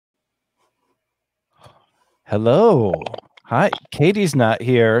Hello. Hi. Katie's not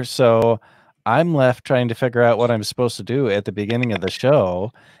here, so I'm left trying to figure out what I'm supposed to do at the beginning of the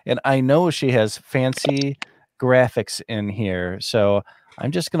show. And I know she has fancy graphics in here, so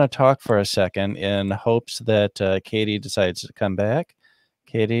I'm just going to talk for a second in hopes that Katie decides to come back.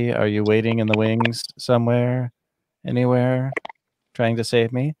 Katie, are you waiting in the wings somewhere? Anywhere? Trying to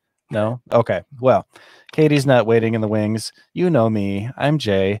save me? No? Okay. Well, Katie's not waiting in the wings. You know me. I'm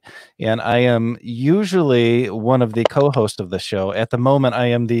Jay, and I am usually one of the co-hosts of the show. At the moment, I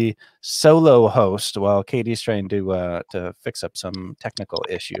am the solo host while Katie's trying to fix up some technical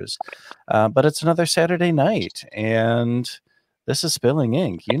issues. But it's another Saturday night, and this is Spilling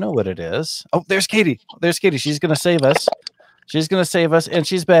Ink. You know what it is. Oh, there's Katie. There's Katie. She's going to save us. She's going to save us, and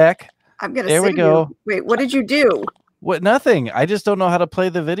she's back. I'm going to There we go. You. Wait, what did you do? What? Nothing. I just don't know how to play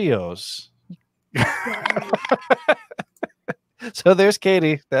the videos. So there's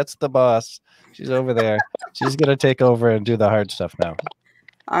Katie. That's the boss. She's over there. She's going to take over and do the hard stuff now.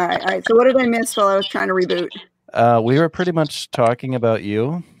 All right. So what did I miss while I was trying to reboot? We were pretty much talking about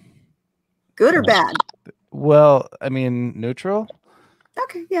you. Good or bad? Well, I mean, neutral.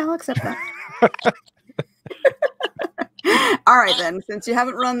 Okay. Yeah, I'll accept that. All right, then. Since you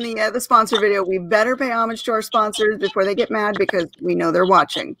haven't run the sponsor video, we better pay homage to our sponsors before they get mad because we know they're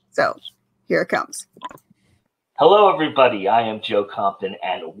watching. So here it comes. Hello, everybody. I am Joe Compton,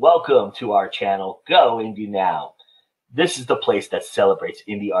 and welcome to our channel, Go Indie Now. This is the place that celebrates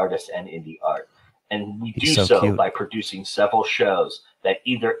indie artists and indie art, and we do so by producing several shows that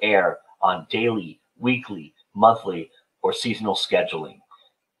either air on daily, weekly, monthly, or seasonal scheduling.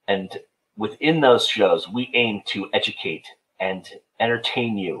 And within those shows, we aim to educate and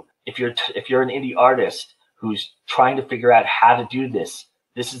entertain you. If you're an indie artist who's trying to figure out how to do this,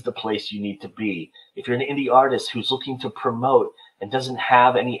 this is the place you need to be. If you're an indie artist who's looking to promote and doesn't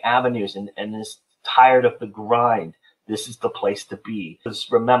have any avenues and is tired of the grind, this is the place to be. Because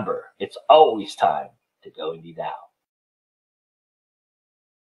remember, it's always time to go indie now.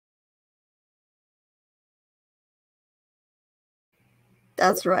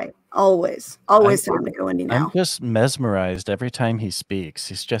 That's right. Always time to go indie now. I'm just mesmerized every time he speaks.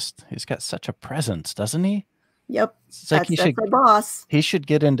 He's got such a presence, doesn't he? Yep. It's like that's our boss. He should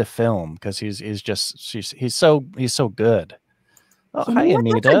get into film because he's so good. Oh, hi,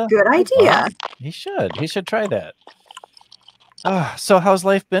 Anita. That's a good idea. He should try that. So how's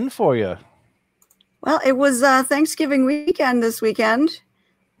life been for you? Well, it was Thanksgiving weekend this weekend.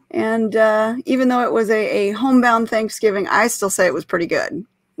 And even though it was a homebound Thanksgiving, I still say it was pretty good.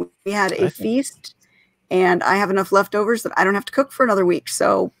 We had a feast, and I have enough leftovers that I don't have to cook for another week.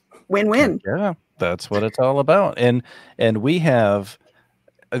 So win-win. Yeah, that's what it's all about. And we have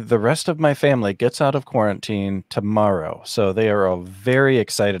the rest of my family gets out of quarantine tomorrow. So they are all very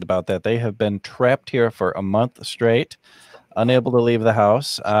excited about that. They have been trapped here for a month straight, unable to leave the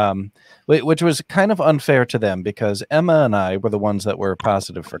house, which was kind of unfair to them because Emma and I were the ones that were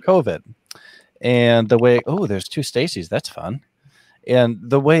positive for COVID. And the way, there's two Stacys, that's fun. And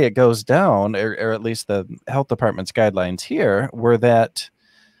the way it goes down, or at least the health department's guidelines here, were that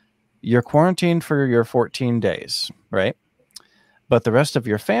you're quarantined for your 14 days, right? But the rest of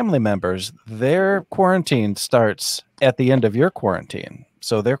your family members, their quarantine starts at the end of your quarantine.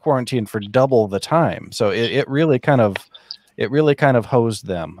 So they're quarantined for double the time. So it really kind of hosed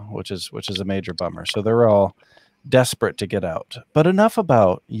them, which is a major bummer. So they're all desperate to get out. But enough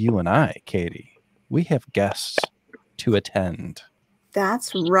about you and I, Katie. We have guests to attend.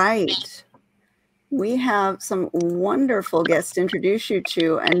 That's right. We have some wonderful guests to introduce you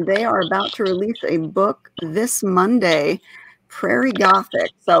to, and they are about to release a book this Monday, Prairie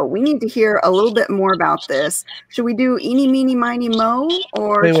Gothic. So we need to hear a little bit more about this. Should we do eeny, meeny, miny, mo?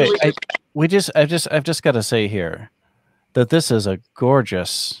 Or I've just got to say here that this is a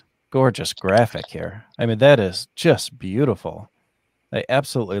gorgeous graphic here. I mean, that is just beautiful. I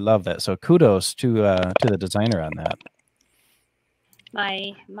absolutely love that. So kudos to the designer on that.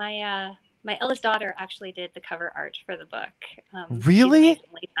 My eldest daughter actually did the cover art for the book. Really? She's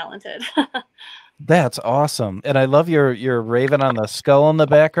amazingly talented. That's awesome. And I love your raven on the skull in the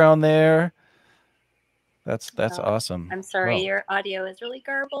background there. That's awesome. I'm sorry, your audio is really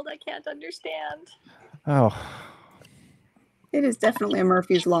garbled. I can't understand. Oh. It is definitely a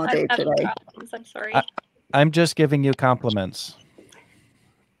Murphy's Law day today. Problems. I'm sorry. I'm just giving you compliments.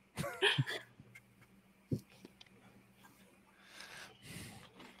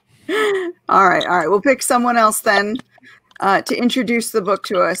 All right. We'll pick someone else then to introduce the book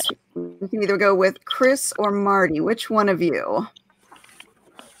to us. We can either go with Chris or Marty. Which one of you?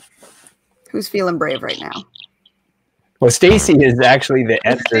 Who's feeling brave right now? Well, Stacy is actually the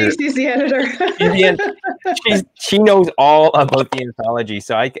editor. Stacy's the editor. She knows all about the anthology,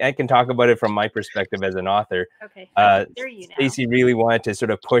 so I can talk about it from my perspective as an author. Okay, I can hear you now. Stacy really wanted to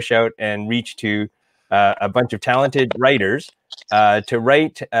sort of push out and reach to a bunch of talented writers to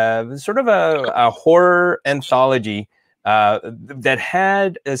write sort of a horror anthology that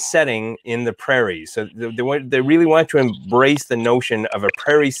had a setting in the prairies. So they really want to embrace the notion of a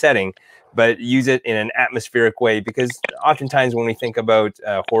prairie setting, but use it in an atmospheric way, because oftentimes when we think about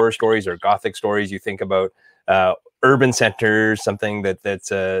horror stories or Gothic stories, you think about urban centers, something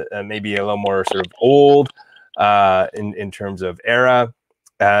that's maybe a little more sort of old in terms of era.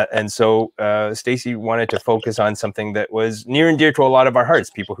 And so Stacy wanted to focus on something that was near and dear to a lot of our hearts,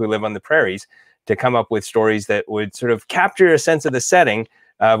 people who live on the prairies, to come up with stories that would sort of capture a sense of the setting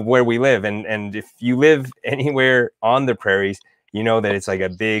of where we live. And if you live anywhere on the prairies, you know that it's like a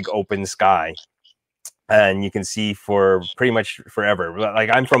big open sky, and you can see for pretty much forever. Like,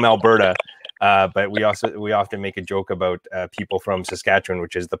 I'm from Alberta, but we often make a joke about people from Saskatchewan,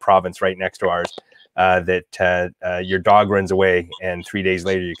 which is the province right next to ours, that your dog runs away and 3 days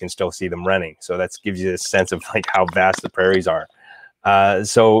later you can still see them running. So that gives you a sense of like how vast the prairies are.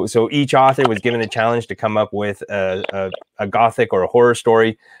 So each author was given a challenge to come up with a Gothic or a horror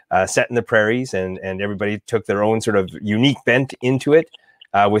story set in the prairies, and everybody took their own sort of unique bent into it.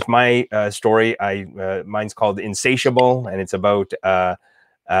 With my story, mine's called Insatiable, and it's about a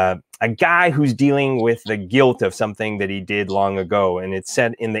guy who's dealing with the guilt of something that he did long ago, and it's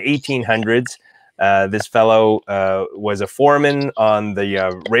set in the 1800s. This fellow was a foreman on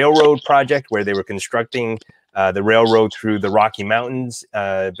the railroad project where they were constructing the railroad through the Rocky Mountains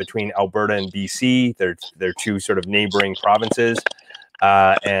between Alberta and BC. They're two sort of neighboring provinces.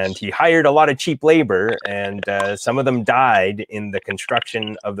 And he hired a lot of cheap labor, and some of them died in the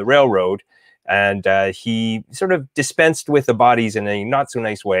construction of the railroad. And he sort of dispensed with the bodies in a not so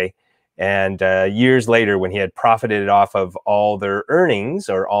nice way. And years later, when he had profited off of all their earnings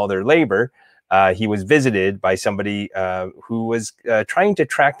or all their labor, he was visited by somebody who was trying to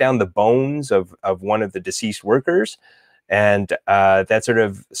track down the bones of one of the deceased workers. And that sort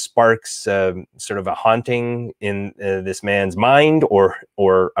of sparks sort of a haunting in this man's mind, or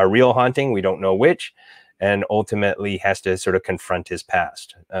a real haunting, we don't know which, and ultimately has to sort of confront his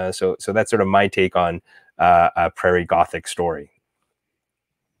past. So that's sort of my take on a Prairie Gothic story.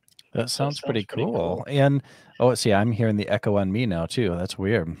 That sounds pretty cool. And oh, see, I'm hearing the echo on me now too. That's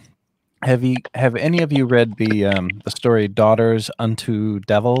weird. Have any of you read the story Daughters Unto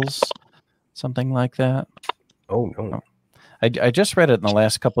Devils? Something like that? Oh, no. I just read it in the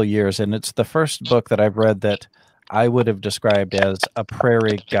last couple of years, and it's the first book that I've read that I would have described as a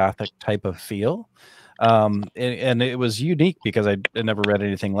Prairie Gothic type of feel. And it was unique because I never read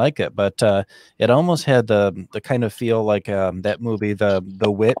anything like it, but it almost had the kind of feel like that movie,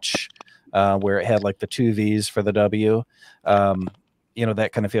 The Witch, where it had like the two V's for the W. You know,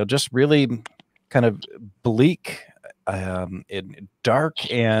 that kind of feel, just really kind of bleak,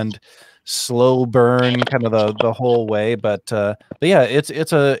 dark and slow burn kind of the whole way. But yeah,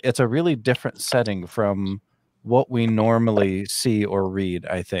 it's a really different setting from what we normally see or read,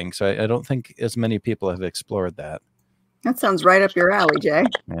 I think. So I don't think as many people have explored that. That sounds right up your alley, Jay.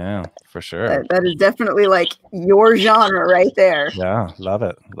 Yeah, for sure. That is definitely like your genre right there. Yeah, love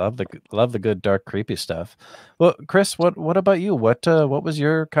it. Love the good, dark, creepy stuff. Well, Chris, what about you? What was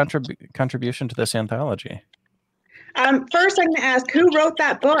your contribution to this anthology? First, I'm going to ask, who wrote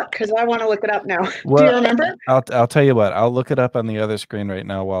that book? Because I want to look it up now. Well, do you remember? I'll tell you what. I'll look it up on the other screen right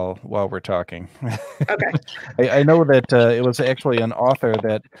now while we're talking. Okay. I know that it was actually an author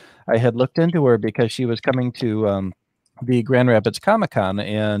that I had looked into her because she was coming to the Grand Rapids Comic-Con,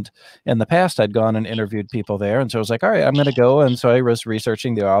 and in the past I'd gone and interviewed people there, and so I was like, all right, I'm going to go. And so I was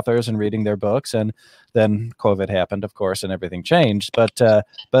researching the authors and reading their books, and then COVID happened, of course, and everything changed. But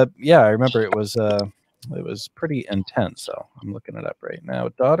yeah, I remember it was pretty intense. So I'm looking it up right now.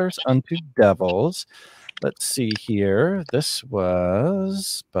 Daughters Unto Devils. Let's see here. This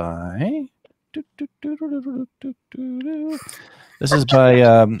was by this is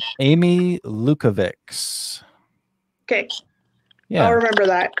by Amy Lukovics. Okay. Yeah. I'll remember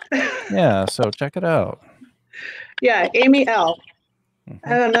that. Yeah, so check it out. Yeah, Amy L.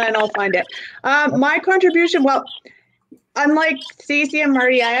 And I'll find it. My contribution, well, unlike Stacey and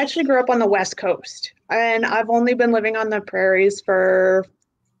Marty, I actually grew up on the West Coast, and I've only been living on the prairies for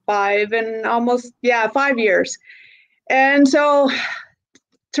 5 years. And so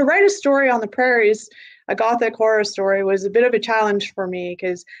to write a story on the prairies, a Gothic horror story, was a bit of a challenge for me,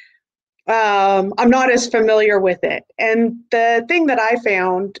 because I'm not as familiar with it. And the thing that I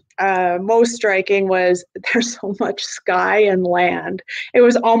found most striking was there's so much sky and land. It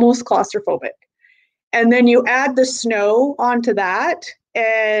was almost claustrophobic. And then you add the snow onto that,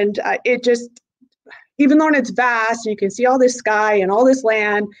 and it just, even though it's vast, you can see all this sky and all this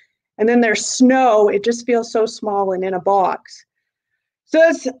land, and then there's snow, it just feels so small and in a box. So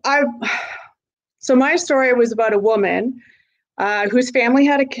my story was about a woman whose family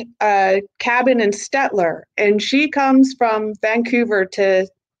had a cabin in Stettler, and she comes from Vancouver to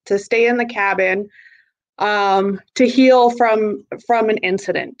stay in the cabin to heal from an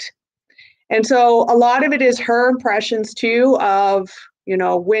incident. And so a lot of it is her impressions too of,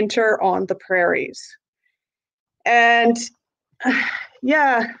 winter on the prairies. And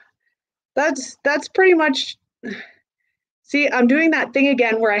yeah, that's pretty much. See, I'm doing that thing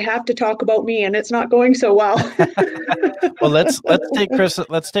again where I have to talk about me, and it's not going so well. Well, let's take Chris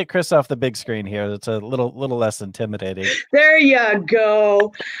off the big screen here. It's a little less intimidating. There you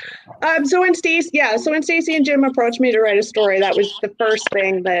go. So when Stacy and Jim approached me to write a story, that was the first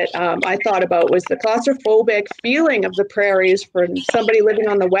thing that I thought about, was the claustrophobic feeling of the prairies for somebody living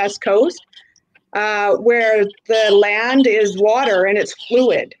on the West Coast, where the land is water and it's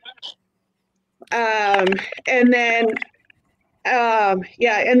fluid. And then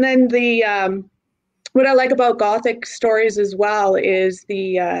what I like about Gothic stories as well is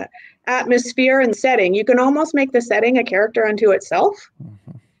the atmosphere and setting. You can almost make the setting a character unto itself.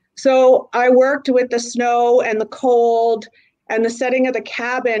 Mm-hmm. So I worked with the snow and the cold and the setting of the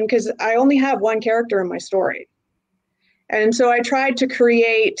cabin, because I only have one character in my story. And so I tried to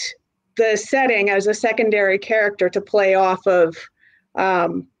create the setting as a secondary character to play off of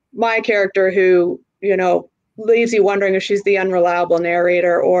my character, who, leaves you wondering if she's the unreliable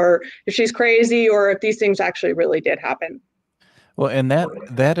narrator, or if she's crazy, or if these things actually really did happen. Well, and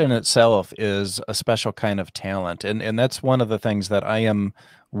that in itself is a special kind of talent, and that's one of the things that I am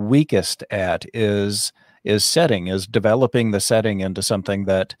weakest at is developing the setting into something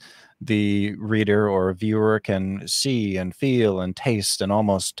that the reader or viewer can see and feel and taste and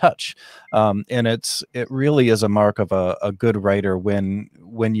almost touch. And it really is a mark of a good writer when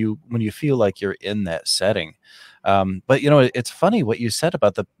you feel like you're in that setting. But it's funny what you said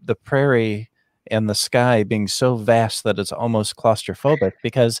about the prairie and the sky being so vast that it's almost claustrophobic,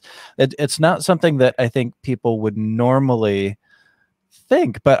 because it's not something that I think people would normally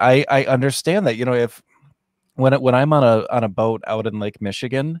think. But I understand that, if when I'm on a boat out in Lake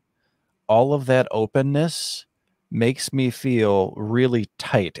Michigan, all of that openness makes me feel really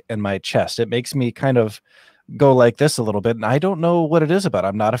tight in my chest. It makes me kind of go like this a little bit, and I don't know what it is about.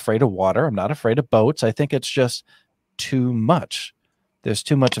 I'm not afraid of water. I'm not afraid of boats. I think it's just too much. There's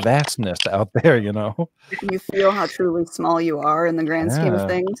too much vastness out there, You feel how truly small you are in the grand scheme of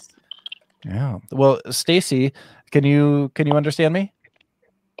things. Yeah. Well, Stacy, can you understand me?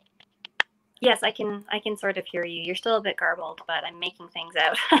 Yes, I can sort of hear you. You're still a bit garbled, but I'm making things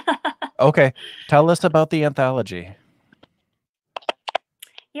out. Okay. Tell us about the anthology.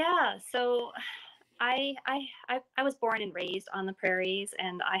 Yeah, so I was born and raised on the prairies,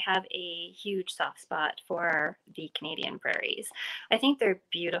 and I have a huge soft spot for the Canadian prairies. I think they're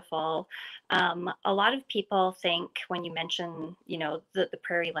beautiful. A lot of people think, when you mention, the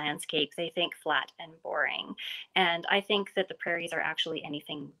prairie landscape, they think flat and boring. And I think that the prairies are actually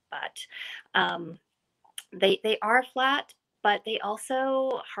anything but. They are flat, but they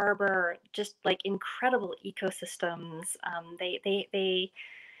also harbor just like incredible ecosystems. They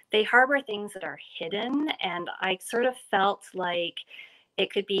harbor things that are hidden, and I sort of felt like it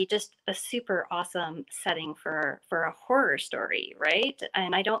could be just a super awesome setting for a horror story, right?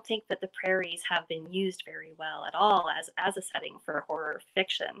 And I don't think that the prairies have been used very well at all as a setting for horror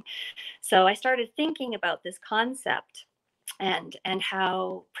fiction. So I started thinking about this concept and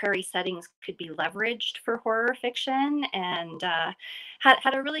how prairie settings could be leveraged for horror fiction, and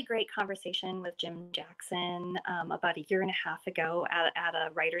had a really great conversation with Jim Jackson about a year and a half ago at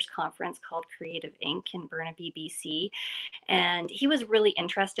a writers conference called Creative Inc. in Burnaby, BC. And he was really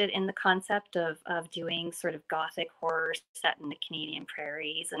interested in the concept of doing sort of Gothic horror set in the Canadian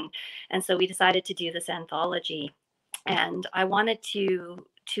prairies, and so we decided to do this anthology. And I wanted to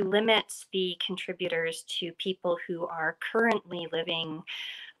limit the contributors to people who are currently living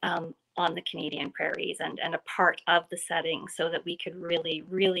on the Canadian prairies and a part of the setting, so that we could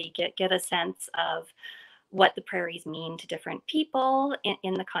really get a sense of what the prairies mean to different people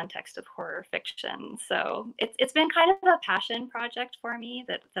in the context of horror fiction. So it's been kind of a passion project for me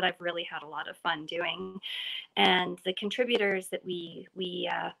that I've really had a lot of fun doing. And the contributors that we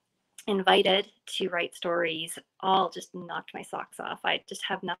invited to write stories all just knocked my socks off. I just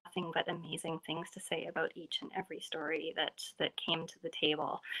have nothing but amazing things to say about each and every story that came to the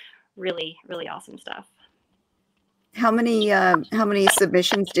table. Really, really awesome stuff. How many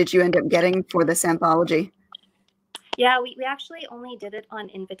submissions did you end up getting for this anthology? Yeah, we actually only did it on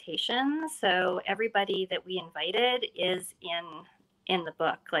invitation. So everybody that we invited is in the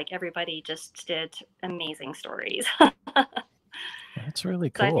book. Like, everybody just did amazing stories. That's really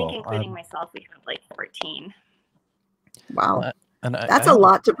cool. So I think, including myself, we have like 14. Wow. That's a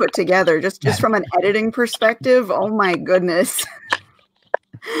lot to put together, just from an editing perspective. Oh my goodness.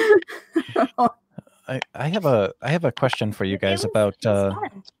 I have a question for you guys about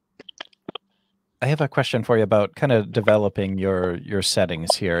I have a question for you about kind of developing your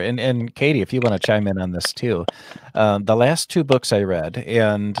settings here. And Katie, if you want to chime in on this too. The last two books I read,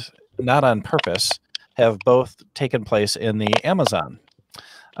 and not on purpose, have both taken place in the Amazon.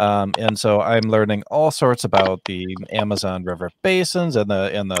 And so I'm learning all sorts about the Amazon River basins and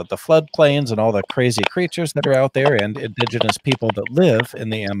the floodplains and all the crazy creatures that are out there and indigenous people that live in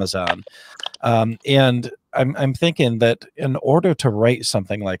the Amazon. And I'm thinking that in order to write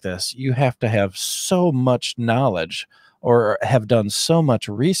something like this, you have to have so much knowledge or have done so much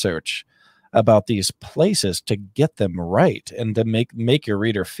research about these places to get them right and to make your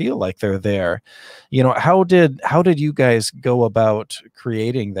reader feel like they're there. You know, how did you guys go about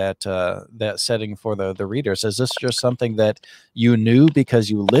creating that that setting for the readers? Is this just something that you knew because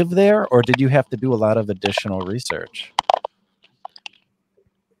you live there, or did you have to do a lot of additional research?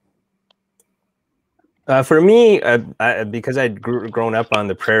 For me, because I'd grown up on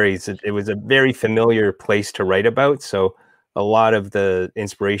the prairies, it was a very familiar place to write about. So a lot of the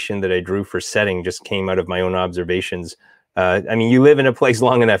inspiration that I drew for setting just came out of my own observations. I mean, you live in a place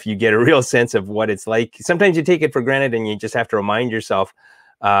long enough, you get a real sense of what it's like. Sometimes you take it for granted and you just have to remind yourself.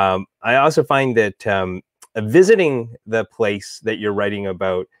 I also find that visiting the place that you're writing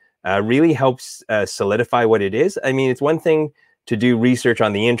about really helps solidify what it is. I mean, it's one thing to do research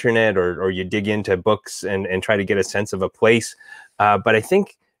on the internet or you dig into books and try to get a sense of a place. But I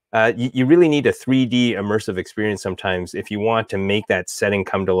think you really need a 3D immersive experience sometimes if you want to make that setting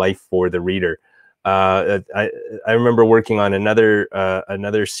come to life for the reader. I remember working on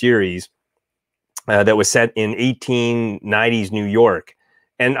another series that was set in 1890s New York.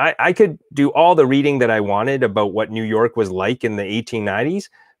 And I could do all the reading that I wanted about what New York was like in the 1890s,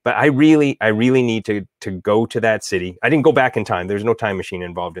 but I really need to go to that city. I didn't go back in time. There's no time machine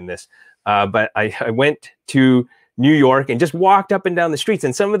involved in this. But I went to New York and just walked up and down the streets,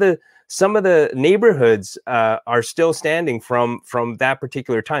 and some of the neighborhoods are still standing from that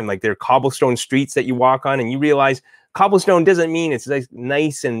particular time. Like, they're cobblestone streets that you walk on, and you realize cobblestone doesn't mean it's like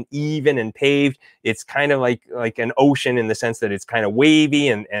nice and even and paved. It's kind of like an ocean in the sense that it's kind of wavy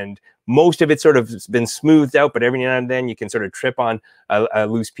and most of it's sort of been smoothed out, but every now and then you can sort of trip on a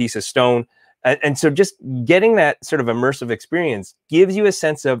loose piece of stone. And so just getting that sort of immersive experience gives you a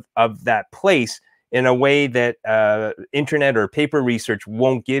sense of that place in a way that internet or paper research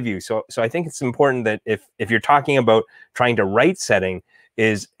won't give you. So I think it's important that if you're talking about trying to write setting,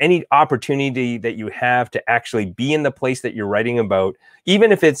 is any opportunity that you have to actually be in the place that you're writing about,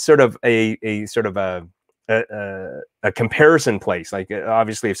 even if it's sort of a comparison place. Like,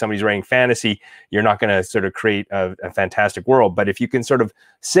 obviously, if somebody's writing fantasy, you're not going to sort of create a fantastic world. But if you can sort of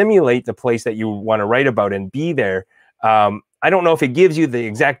simulate the place that you want to write about and be there, I don't know if it gives you the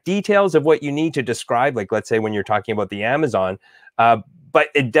exact details of what you need to describe, like, let's say when you're talking about the Amazon, but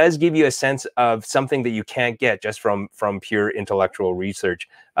it does give you a sense of something that you can't get just from pure intellectual research.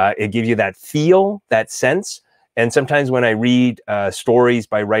 It gives you that feel, that sense. And sometimes when I read stories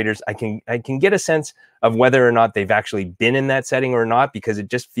by writers, I can get a sense of whether or not they've actually been in that setting or not, because it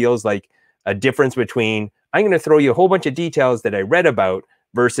just feels like a difference between, I'm going to throw you a whole bunch of details that I read about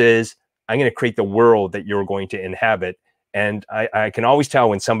versus I'm going to create the world that you're going to inhabit. And I can always tell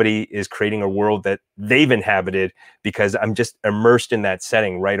when somebody is creating a world that they've inhabited, because I'm just immersed in that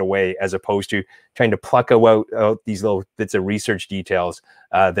setting right away, as opposed to trying to pluck out these little bits of research details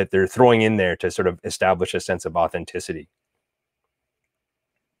that they're throwing in there to sort of establish a sense of authenticity.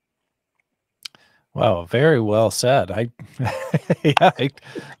 Wow, very well said. Very I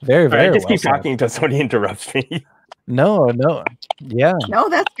just well keep said. talking until somebody interrupts me. No, yeah. No,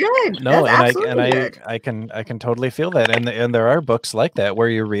 that's good. No, that's I can totally feel that, and there are books like that where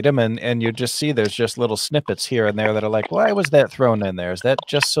you read them and you just see there's just little snippets here and there that are like, why was that thrown in there? Is that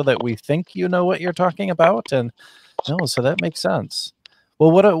just so that we think you know what you're talking about? And no, so that makes sense.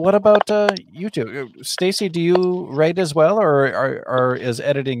 Well, what about you two? Stacy, do you write as well, or is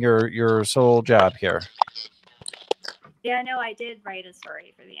editing your sole job here? Yeah, no, I did write a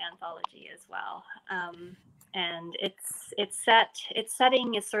story for the anthology as well. And its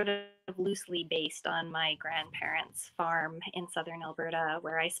setting is sort of loosely based on my grandparents' farm in southern Alberta,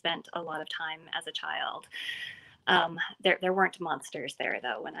 where I spent a lot of time as a child. There weren't monsters there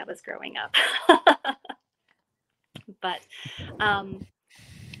though when I was growing up. But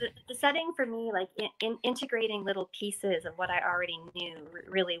the setting for me, like in integrating little pieces of what I already knew,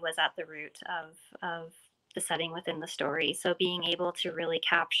 really was at the root of the setting within the story. So being able to really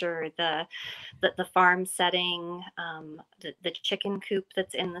capture the farm setting, the chicken coop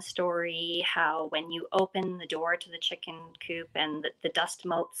that's in the story, how when you open the door to the chicken coop and the dust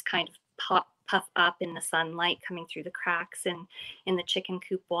motes kind of puff up in the sunlight coming through the cracks in the chicken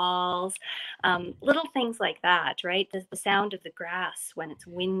coop walls, little things like that, right? The sound of the grass when it's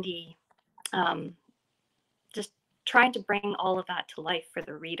windy, just trying to bring all of that to life for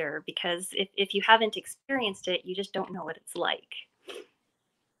the reader, because if you haven't experienced it, you just don't know what it's like.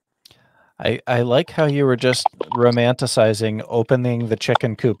 I like how you were just romanticizing opening the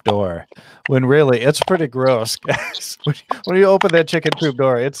chicken coop door, when really it's pretty gross, guys. When you open that chicken coop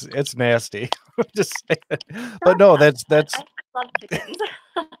door, it's nasty. Just saying. But no, that's I love chickens.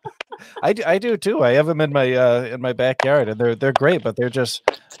 I do too. I have them in my backyard, and they're great, but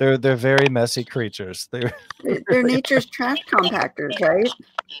they're very messy creatures. They're nature's trash compactors, right?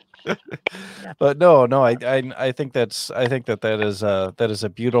 But no, I think that is a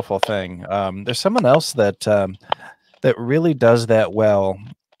beautiful thing. There's someone else that that really does that well,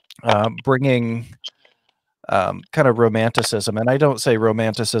 bringing kind of romanticism, and I don't say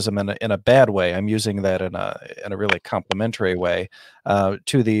romanticism in a bad way. I'm using that in a really complimentary way,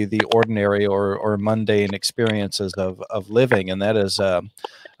 to the ordinary or mundane experiences of living, and that is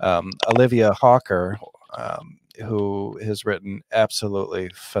Olivia Hawker, who has written absolutely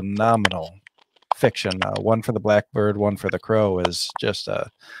phenomenal fiction. One for the Blackbird, One for the Crow is just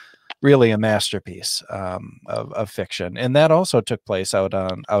really a masterpiece of fiction, and that also took place out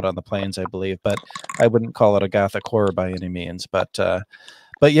on the plains, I believe. But I wouldn't call it a gothic horror by any means. But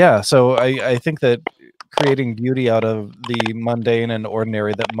yeah, so I think that creating beauty out of the mundane and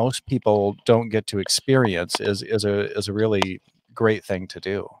ordinary that most people don't get to experience is a really great thing to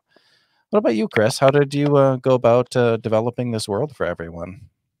do. What about you, Chris? How did you go about developing this world for everyone?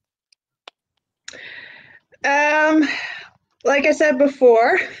 Like I said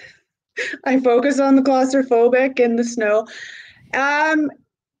before, I focus on the claustrophobic and the snow. And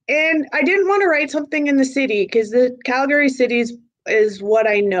I didn't want to write something in the city, because the Calgary cities is what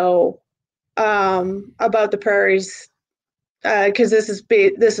I know about the prairies, because this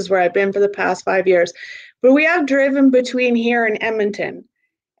is where I've been for the past 5 years. But we have driven between here and Edmonton.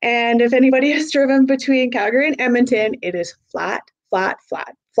 And if anybody has driven between Calgary and Edmonton, it is flat, flat,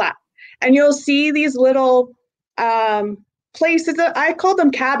 flat, flat. And you'll see these little places that I call them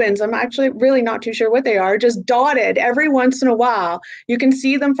cabins. I'm actually really not too sure what they are, just dotted every once in a while. You can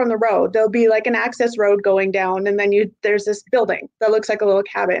see them from the road. There'll be like an access road going down, and then there's this building that looks like a little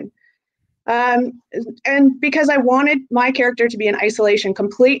cabin. And because I wanted my character to be in isolation,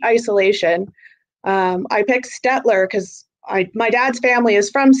 complete isolation, I picked Stettler because my dad's family is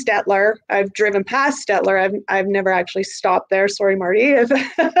from Stettler. I've driven past Stettler. I've never actually stopped there. Sorry, Marty, if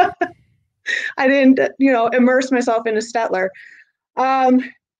I didn't, immerse myself into Stettler. And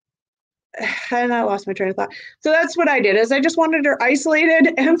I lost my train of thought. So that's what I did, is I just wanted her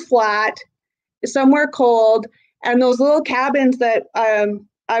isolated and flat, somewhere cold, and those little cabins that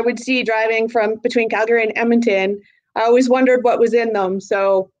I would see driving from between Calgary and Edmonton. I always wondered what was in them.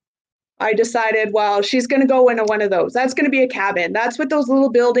 So I decided, well, she's going to go into one of those. That's going to be a cabin. That's what those little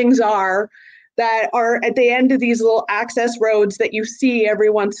buildings are that are at the end of these little access roads that you see every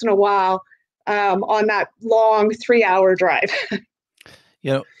once in a while on that long 3-hour drive.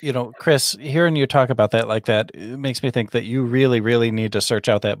 You know, Chris, hearing you talk about that like that, it makes me think that you really, really need to search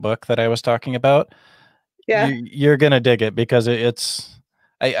out that book that I was talking about. Yeah. You're going to dig it, because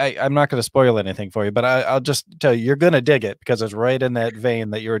I'm not going to spoil anything for you, but I'll just tell you, you're going to dig it because it's right in that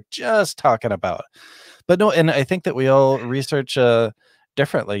vein that you were just talking about. But no, and I think that we all research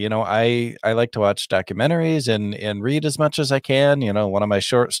differently. I like to watch documentaries and read as much as I can. One of my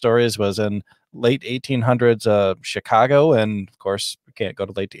short stories was in late 1800s Chicago, and of course we can't go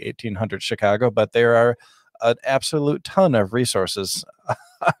to late 1800s Chicago, but there are an absolute ton of resources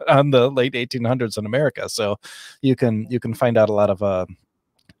on the late 1800s in America, so you can find out a lot of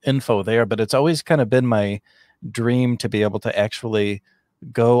info there. But it's always kind of been my dream to be able to actually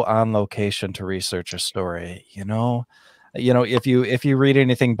go on location to research a story. If you read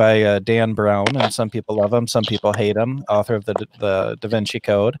anything by Dan Brown, and some people love him, some people hate him, author of the Da Vinci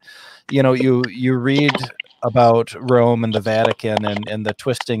Code, you read about Rome and the Vatican and the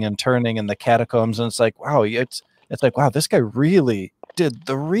twisting and turning and the catacombs, and it's like, wow, it's like, wow, this guy really did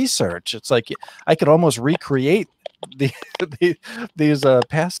the research. It's like I could almost recreate these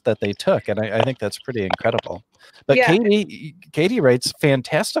paths that they took, and I think that's pretty incredible. But Yeah. Katie writes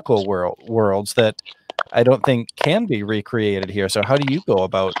fantastical worlds that I don't think can be recreated here. So how do you go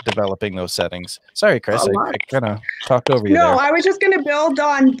about developing those settings? Sorry, Chris, I kind of talked over you there. No, I was just going to build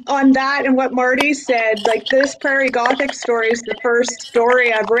on that and what Marty said. Like, this Prairie Gothic story is the first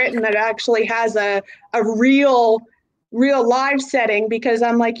story I've written that actually has a real live setting, because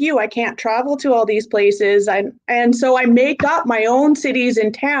I'm like you, I can't travel to all these places. And so I make up my own cities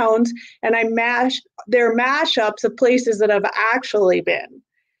and towns, and they're mashups of places that I've actually been.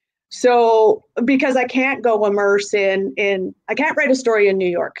 So, because I can't go immerse I can't write a story in New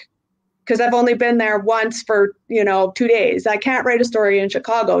York because I've only been there once for, 2 days. I can't write a story in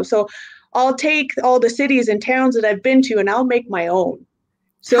Chicago. So I'll take all the cities and towns that I've been to and I'll make my own.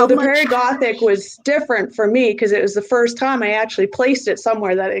 So the Prairie Gothic was different for me because it was the first time I actually placed it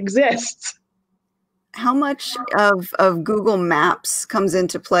somewhere that exists. How much of Google Maps comes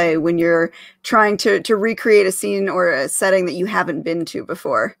into play when you're trying to recreate a scene or a setting that you haven't been to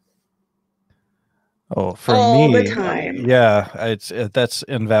before? Oh, for all me, the time. Yeah, that's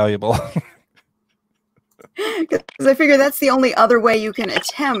invaluable. Because I figure that's the only other way you can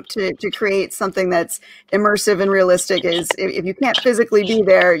attempt to create something that's immersive and realistic is if you can't physically be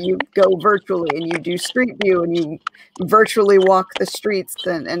there, you go virtually and you do street view and you virtually walk the streets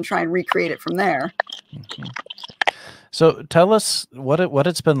and try and recreate it from there. Mm-hmm. So tell us what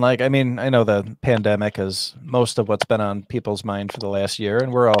it's been like. I mean, I know the pandemic is most of what's been on people's mind for the last year,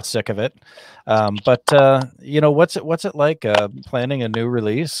 and we're all sick of it. But what's it like planning a new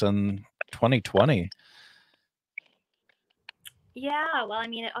release in 2020? Yeah, well, I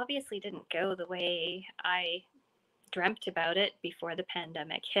mean, it obviously didn't go the way I dreamt about it before the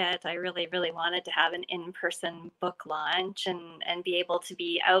pandemic hit. I really, really wanted to have an in-person book launch and be able to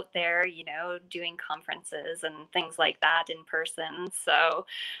be out there, doing conferences and things like that in person. So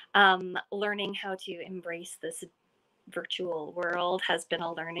learning how to embrace this virtual world has been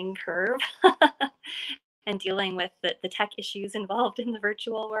a learning curve. And dealing with the tech issues involved in the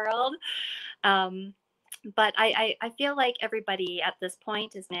virtual world. But I feel like everybody at this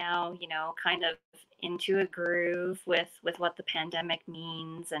point is now, kind of into a groove with what the pandemic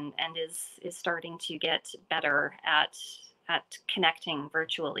means and is starting to get better at connecting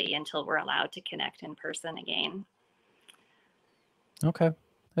virtually until we're allowed to connect in person again. Okay.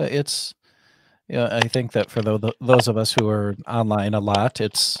 It's, I think that for those of us who are online a lot,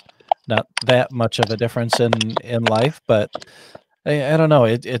 it's not that much of a difference in life, but I don't know.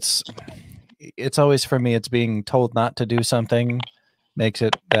 It's always, for me, it's being told not to do something makes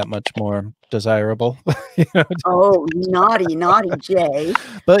it that much more desirable. Oh, naughty Jay.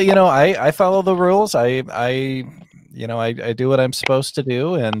 But I follow the rules. I do what I'm supposed to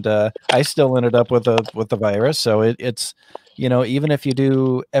do, and I still ended up with the virus. So it's even if you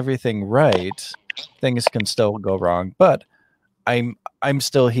do everything right, things can still go wrong. But I'm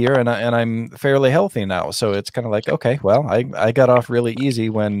still here, and I'm fairly healthy now. So it's kind of like, okay, well, I got off really easy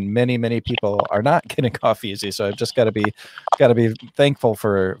when many people are not getting off easy. So I've just got to be thankful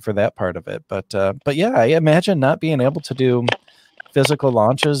for that part of it. But yeah, I imagine not being able to do physical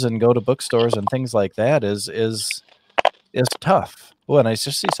launches and go to bookstores and things like that is tough. Oh, and I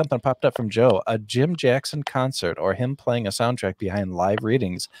just see something popped up from Joe. A Jim Jackson concert or him playing a soundtrack behind live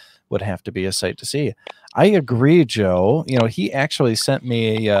readings would have to be a sight to see. I agree, Joe. He actually sent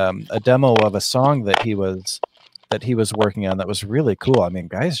me a demo of a song that he was working on that was really cool. I mean,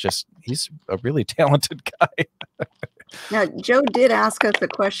 he's a really talented guy. Now, Joe did ask us a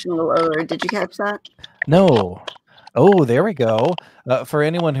question a little earlier. Did you catch that? No. Oh, there we go. For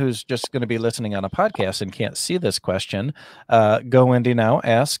anyone who's just going to be listening on a podcast and can't see this question, Go Indy Now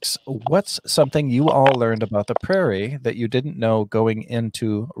asks, what's something you all learned about the prairie that you didn't know going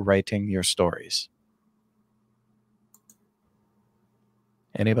into writing your stories?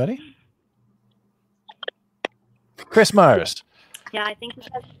 Anybody? Chris Mars. Yeah, I think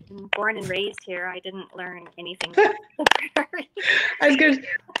because I'm born and raised here, I didn't learn anything. I was good.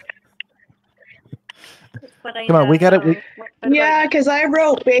 Come on, we got it. Yeah, because I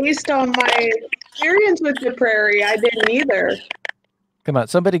wrote based on my experience with the prairie. I didn't either. Come on,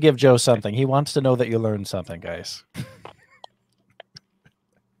 somebody give Joe something. He wants to know that you learned something, guys.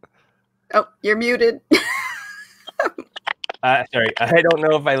 Oh, you're muted. Sorry, I don't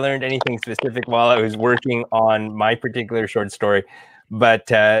know if I learned anything specific while I was working on my particular short story, but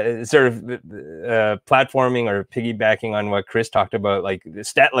sort of platforming or piggybacking on what Chris talked about, like the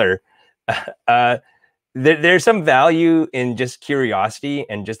Stetler. there's some value in just curiosity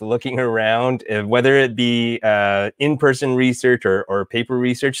and just looking around, whether it be in-person research or paper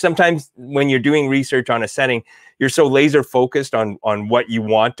research. Sometimes when you're doing research on a setting, you're so laser focused on what you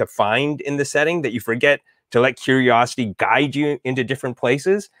want to find in the setting that you forget to let curiosity guide you into different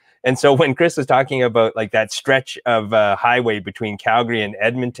places. And so when Chris was talking about like that stretch of highway between Calgary and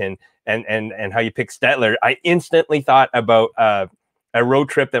Edmonton and how you pick Stettler, I instantly thought about a road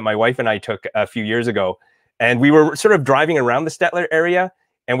trip that my wife and I took a few years ago. And we were sort of driving around the Stettler area,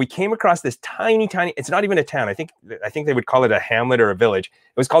 and we came across this tiny, it's not even a town. I think they would call it a hamlet or a village.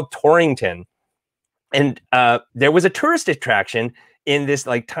 It was called Torrington. And there was a tourist attraction in this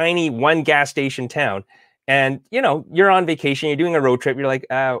like tiny one gas station town. And, you know, you're on vacation, you're doing a road trip. You're like,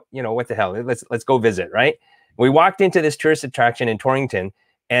 you know, what the hell? Let's go visit, right? We walked into this tourist attraction in Torrington,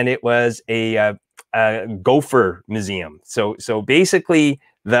 and it was a gopher museum. So basically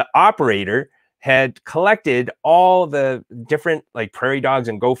the operator had collected all the different like prairie dogs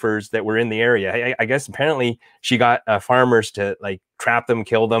and gophers that were in the area. I guess apparently she got farmers to like trap them,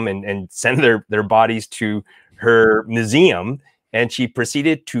 kill them, and send their bodies to her museum. And she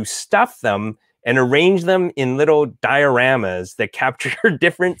proceeded to stuff them and arrange them in little dioramas that captured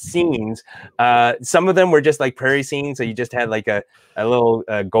different scenes. Some of them were just like prairie scenes. So you just had like a little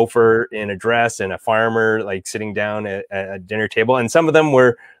gopher in a dress and a farmer like sitting down at a dinner table. And some of them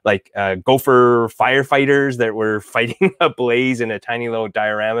were like gopher firefighters that were fighting a blaze in a tiny little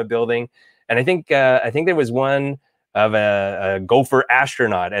diorama building. And I think there was one of a gopher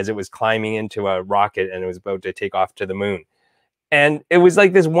astronaut as it was climbing into a rocket and it was about to take off to the moon. And it was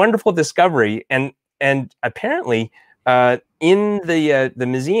like this wonderful discovery. And apparently in the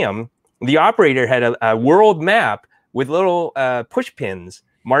museum, the operator had a world map with little push pins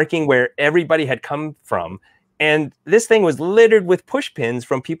marking where everybody had come from. And this thing was littered with push pins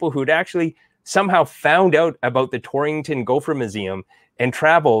from people who'd actually somehow found out about the Torrington Gopher Museum and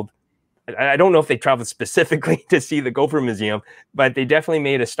traveled. I don't know if they traveled specifically to see the Gopher Museum, but they definitely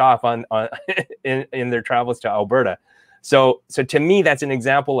made a stop on in their travels to Alberta. So to me, that's an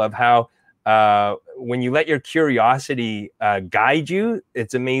example of how when you let your curiosity guide you,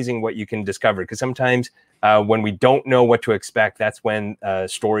 it's amazing what you can discover. Because sometimes when we don't know what to expect, that's when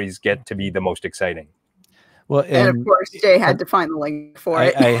stories get to be the most exciting. Well, and of course, Jay had to find the link for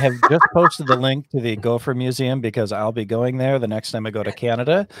it. I have just posted the link to the Gopher Museum because I'll be going there the next time I go to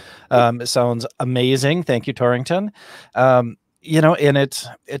Canada. It sounds amazing. Thank you, Torrington. You know, and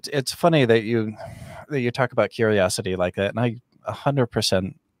it's funny that you talk about curiosity like that, and I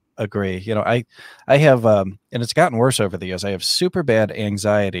 100% agree. You know, I have and it's gotten worse over the years. I have super bad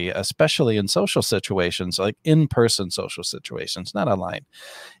anxiety, especially in social situations, like in-person social situations, not online.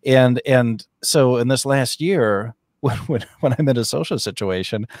 And so in this last year, when I'm in a social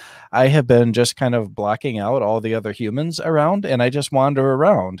situation, I have been just kind of blocking out all the other humans around, and I just wander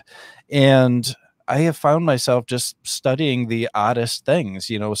around. And I have found myself just studying the oddest things,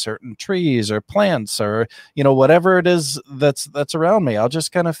 you know, certain trees or plants or, you know, whatever it is that's around me. I'll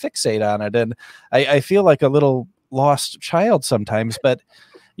just kind of fixate on it. And I feel like a little lost child sometimes, but,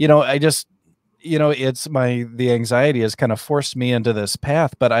 you know, I just, you know, the anxiety has kind of forced me into this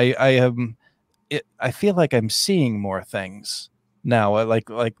path, but I feel like I'm seeing more things now,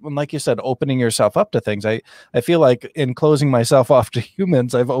 like you said, opening yourself up to things. I feel like in closing myself off to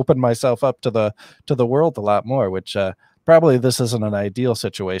humans, I've opened myself up to the world a lot more, which probably this isn't an ideal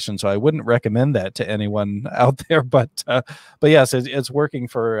situation, so I wouldn't recommend that to anyone out there. But yes, it's working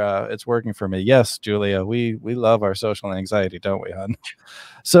for me. Yes, Julia, we love our social anxiety, don't we, hon?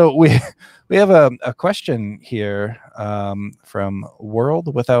 So we have a question here from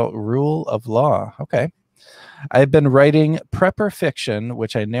World Without Rule of Law. Okay. I've been writing prepper fiction,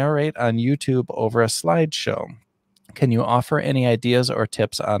 which I narrate on YouTube over a slideshow. Can you offer any ideas or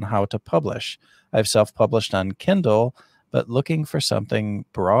tips on how to publish? I've self-published on Kindle, but looking for something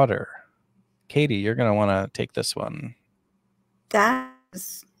broader. Katie, you're going to want to take this one. That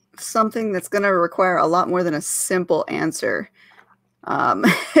is something that's going to require a lot more than a simple answer.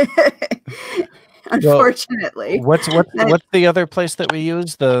 Unfortunately. Well, what's the other place that we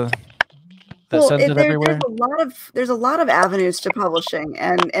use? There's a lot of avenues to publishing,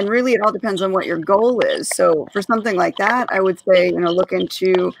 and really it all depends on what your goal is. So for something like that, I would say, you know, look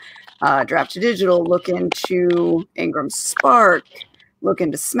into Draft to Digital, look into Ingram Spark, look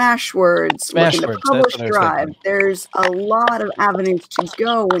into Smashwords, look into Publish Drive. There's a lot of avenues to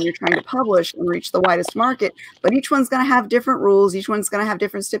go when you're trying to publish and reach the widest market, but each one's going to have different rules. Each one's going to have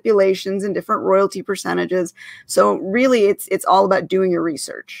different stipulations and different royalty percentages. So really it's all about doing your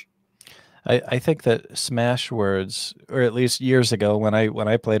research. I think that Smashwords, or at least years ago when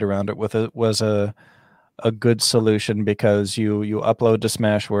I played around it with it, was a a good solution, because you upload to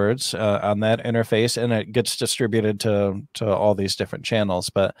Smashwords on that interface, and it gets distributed to all these different channels.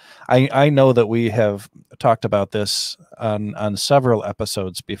 But I know that we have talked about this on several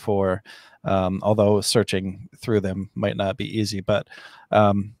episodes before, although searching through them might not be easy. But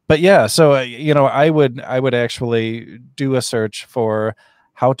yeah, so you know, I would actually do a search for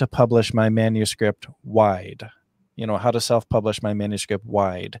how to publish my manuscript wide. You know, how to self-publish my manuscript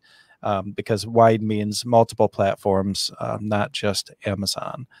wide, because wide means multiple platforms, not just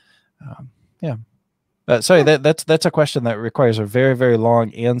Amazon. Yeah. Sorry, that's a question that requires a very, very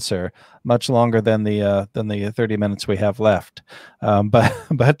long answer, much longer than the 30 minutes we have left. But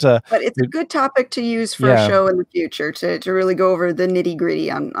it's a good topic to use for a show in the future to really go over the nitty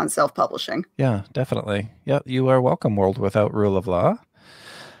gritty on self-publishing. Yeah, definitely. Yeah, you are welcome, World Without Rule of Law.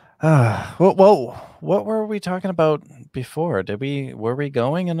 Well, what were we talking about before? Were we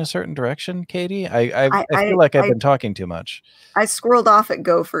going in a certain direction, Katie? I feel like I've been talking too much. I squirreled off at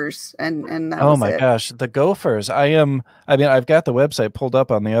Gophers, and that oh was my it. gosh, the Gophers! I mean, I've got the website pulled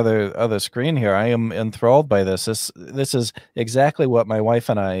up on the other screen here. I am enthralled by this. This is exactly what my wife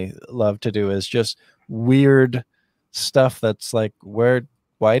and I love to do, is just weird stuff that's like,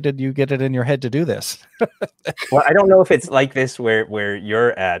 why did you get it in your head to do this? Well, I don't know if it's like this where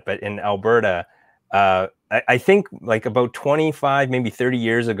you're at, but in Alberta, I think like about 25, maybe 30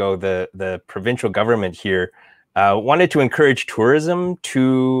 years ago, the provincial government here wanted to encourage tourism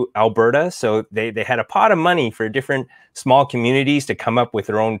to Alberta. So they had a pot of money for different small communities to come up with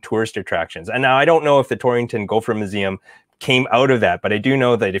their own tourist attractions. And now I don't know if the Torrington Gopher Museum came out of that, but I do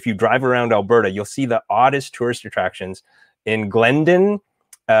know that if you drive around Alberta, you'll see the oddest tourist attractions. In Glendon,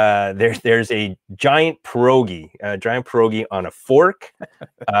 there's a giant pierogi on a fork.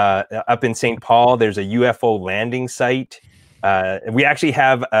 Up in St. Paul, there's a UFO landing site. We actually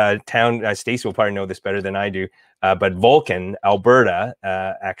have a town, Stacey will probably know this better than I do, but Vulcan, Alberta,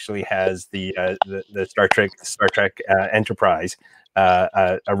 actually has the Star Trek Enterprise,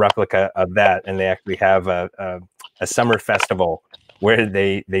 a replica of that, and they actually have a summer festival where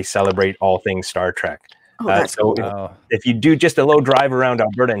they celebrate all things Star Trek. So if you do just a little drive around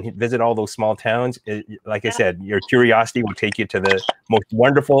Alberta and visit all those small towns, like I said, your curiosity will take you to the most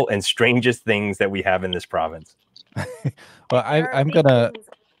wonderful and strangest things that we have in this province. Well, I'm gonna.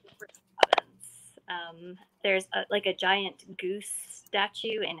 There's like a giant goose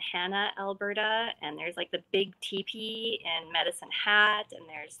statue in Hanna, Alberta, and there's like the big teepee in Medicine Hat, and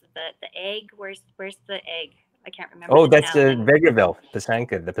there's the egg. Where's the egg? I can't remember. Oh, that's Vegreville,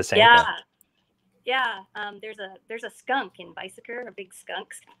 Pysanka, the Pysanka. Yeah. Yeah, there's a skunk in Bicycle, a big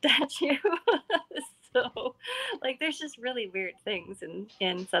skunk statue. So, like, there's just really weird things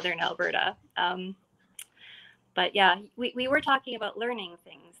in southern Alberta. But yeah, we were talking about learning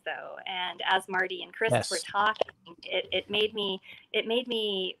things though, and as Marty and Chris were talking, it made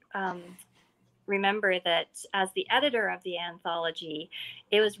me remember that as the editor of the anthology,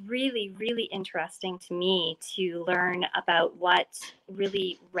 it was really, really interesting to me to learn about what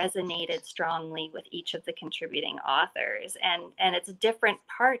really resonated strongly with each of the contributing authors. And it's a different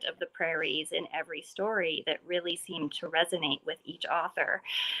part of the prairies in every story that really seemed to resonate with each author.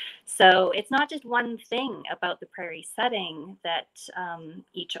 So it's not just one thing about the prairie setting that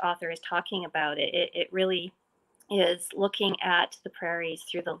each author is talking about. It really is looking at the prairies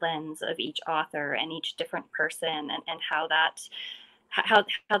through the lens of each author and each different person, and how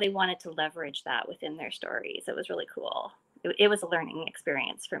they wanted to leverage that within their stories. It was really cool. It was a learning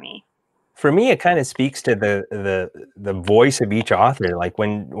experience for me. For me, it kind of speaks to the voice of each author. Like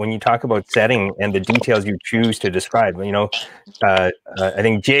when you talk about setting and the details you choose to describe, you know, I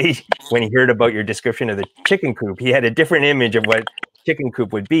think Jay, when he heard about your description of the chicken coop, he had a different image of what chicken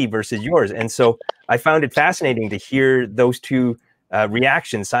coop would be versus yours. And so I found it fascinating to hear those two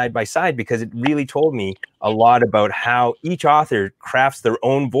reactions side by side, because it really told me a lot about how each author crafts their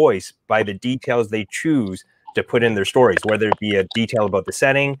own voice by the details they choose to put in their stories, whether it be a detail about the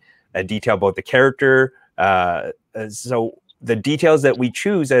setting, a detail about the character. So the details that we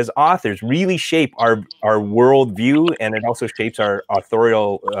choose as authors really shape our worldview, and it also shapes our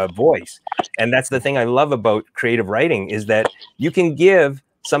authorial voice. And that's the thing I love about creative writing, is that you can give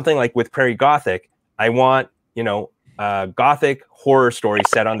something like with Prairie Gothic, I want, you know, Gothic horror story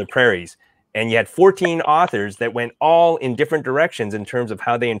set on the prairies. And you had 14 authors that went all in different directions in terms of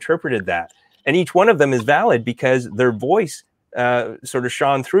how they interpreted that. And each one of them is valid because their voice sort of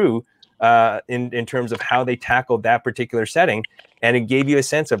shone through in terms of how they tackled that particular setting. And it gave you a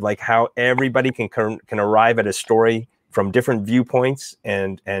sense of like how everybody can arrive at a story from different viewpoints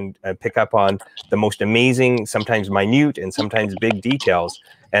and pick up on the most amazing, sometimes minute and sometimes big details.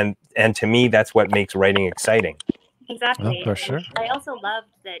 And to me, that's what makes writing exciting. Exactly. Oh, for sure. I also loved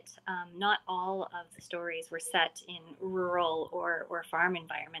that not all of the stories were set in rural or farm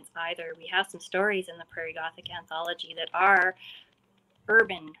environments either. We have some stories in the Prairie Gothic Anthology that are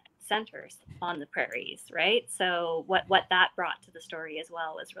urban centers on the prairies, right? So what that brought to the story as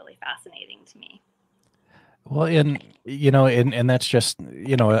well was really fascinating to me. Well, and that's just,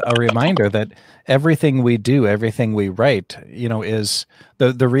 a reminder that everything we do, everything we write, is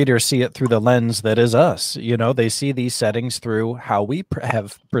the readers see it through the lens that is us. They see these settings through how we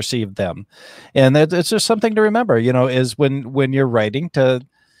have perceived them. And that it's just something to remember, is when you're writing, to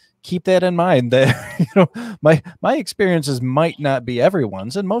keep that in mind, that my experiences might not be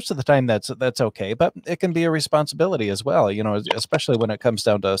everyone's, and most of the time that's okay, but it can be a responsibility as well, especially when it comes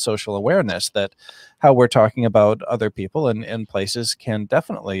down to social awareness, that how we're talking about other people and places can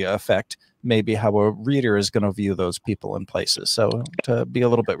definitely affect maybe how a reader is going to view those people and places. So to be a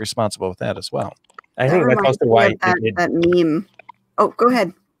little bit responsible with that as well. I think that's also why that meme. Oh, go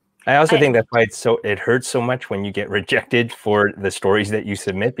ahead. I also think that's why it hurts so much when you get rejected for the stories that you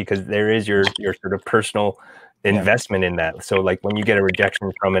submit, because there is your sort of personal investment in that. So like when you get a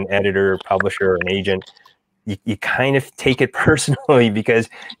rejection from an editor, publisher, or an agent, you kind of take it personally, because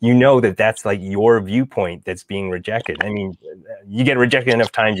that's like your viewpoint that's being rejected. I mean, you get rejected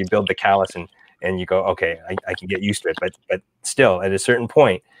enough times, you build the callus and you go, okay, I can get used to it. But still, at a certain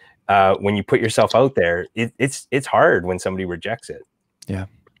point, when you put yourself out there, it's hard when somebody rejects it. Yeah.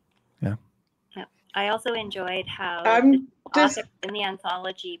 I also enjoyed how the author in the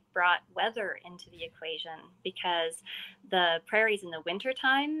anthology brought weather into the equation, because the prairies in the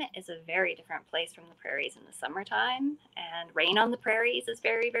wintertime is a very different place from the prairies in the summertime, and rain on the prairies is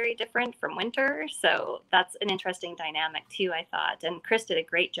very, very different from winter. So that's an interesting dynamic too, I thought. And Chris did a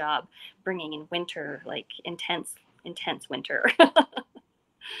great job bringing in winter, like intense winter.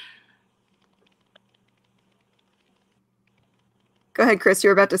 Go ahead, Chris. You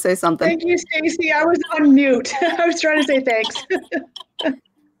were about to say something. Thank you, Stacy. I was on mute. I was trying to say thanks.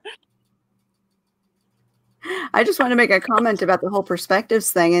 I just want to make a comment about the whole perspectives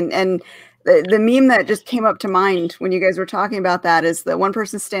thing. And the meme that just came up to mind when you guys were talking about that is the one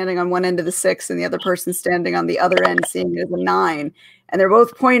person standing on one end of the 6 and the other person standing on the other end seeing it as a 9. And they're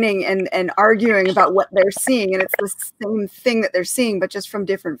both pointing and arguing about what they're seeing. And it's the same thing that they're seeing, but just from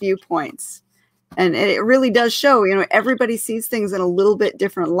different viewpoints. And it really does show, everybody sees things in a little bit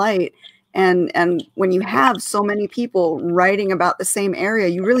different light. And when you have so many people writing about the same area,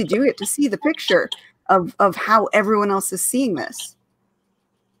 you really do get to see the picture of how everyone else is seeing this.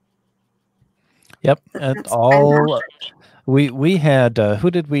 Yep. We had,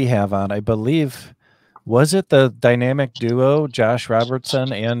 who did we have on? I believe, was it the dynamic duo, Josh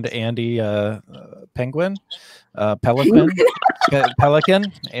Robertson and Andy Penguin?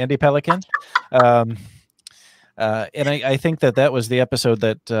 Pelican, Andy Pelican. And I think that was the episode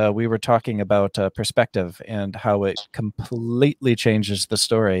that we were talking about perspective and how it completely changes the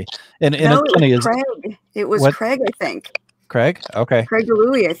story. And no, it's funny, Craig. It was what? Craig, I think. Craig? Okay. Craig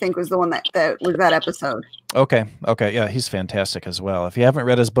Louie, I think, was the one that was that episode. Okay. Yeah, he's fantastic as well. If you haven't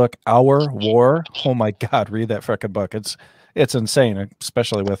read his book, Our War, oh my God, read that frickin' book. It's insane,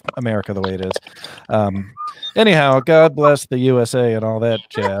 especially with America the way it is. Anyhow, God bless the USA and all that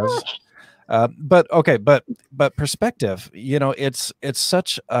jazz. But perspective, it's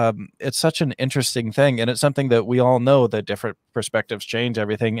such an interesting thing, and it's something that we all know that different perspectives change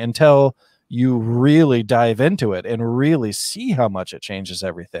everything until you really dive into it and really see how much it changes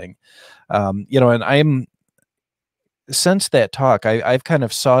everything. And since that talk, I've kind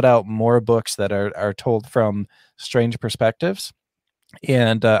of sought out more books that are told from strange perspectives.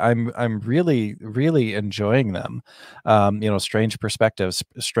 And I'm really, really enjoying them. Strange perspectives,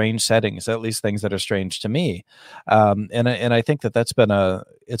 strange settings, at least things that are strange to me. And I think that's been a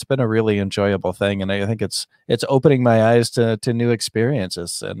really enjoyable thing. And I think it's opening my eyes to new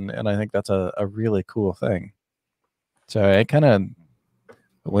experiences. And I think that's a really cool thing. So I kind of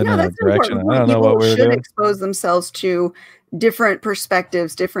went in a direction. I don't know what we were doing. Expose themselves to different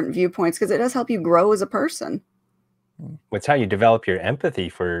perspectives, different viewpoints, because it does help you grow as a person. It's how you develop your empathy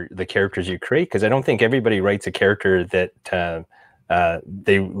for the characters you create, because I don't think everybody writes a character that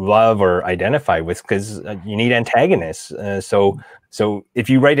they love or identify with, because you need antagonists. So if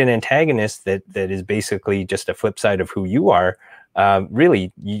you write an antagonist that is basically just a flip side of who you are,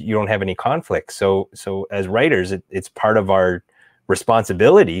 really you don't have any conflict. So as writers, it's part of our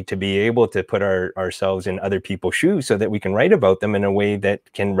responsibility to be able to put ourselves in other people's shoes so that we can write about them in a way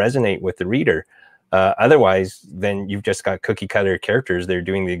that can resonate with the reader. Otherwise, then you've just got cookie cutter characters. They're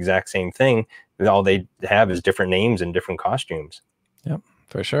doing the exact same thing. All they have is different names and different costumes. Yep,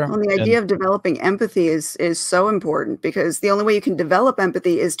 for sure. Well, the idea of developing empathy is so important, because the only way you can develop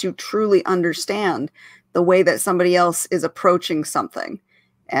empathy is to truly understand the way that somebody else is approaching something.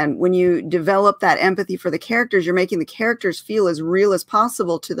 And when you develop that empathy for the characters, you're making the characters feel as real as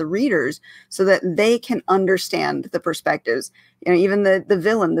possible to the readers so that they can understand the perspectives. You know, even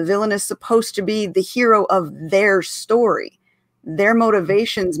the villain is supposed to be the hero of their story. Their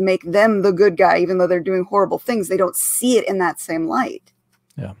motivations make them the good guy, even though they're doing horrible things. They don't see it in that same light.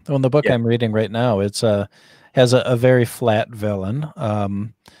 Yeah. Well, in the book I'm reading right now, it's has a very flat villain.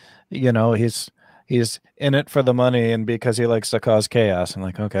 You know, he's in it for the money and because he likes to cause chaos. I'm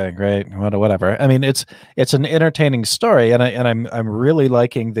like, okay, great, whatever. I mean, it's an entertaining story, and I'm really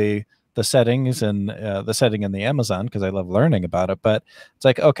liking the settings and the setting in the Amazon, because I love learning about it. But it's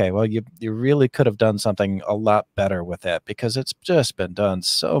like, okay, well, you really could have done something a lot better with that, because it's just been done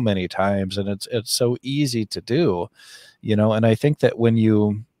so many times, and it's so easy to do, you know. And I think that when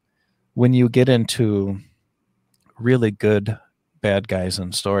you get into really good bad guys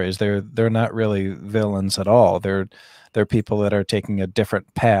in stories, they're not really villains at all. They're people that are taking a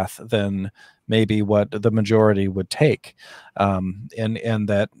different path than maybe what the majority would take, and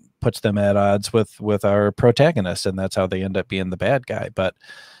that puts them at odds with our protagonist, and that's how they end up being the bad guy. But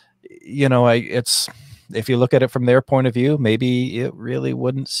you know, it's, if you look at it from their point of view, maybe it really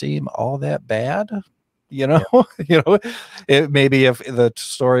wouldn't seem all that bad. You know, you know, maybe if the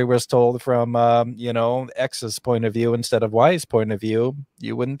story was told from, you know, X's point of view instead of Y's point of view,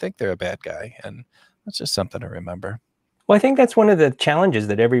 you wouldn't think they're a bad guy. And that's just something to remember. Well, I think that's one of the challenges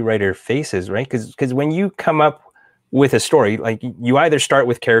that every writer faces, right? Because when you come up with a story, like, you either start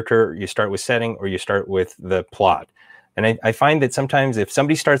with character, you start with setting, or you start with the plot. And I find that sometimes if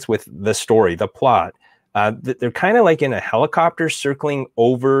somebody starts with the story, the plot, they're kind of like in a helicopter circling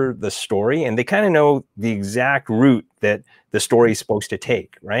over the story, and they kind of know the exact route that the story is supposed to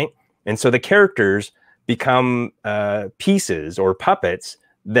take, right? And so the characters become pieces or puppets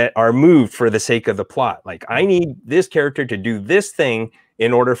that are moved for the sake of the plot. Like, I need this character to do this thing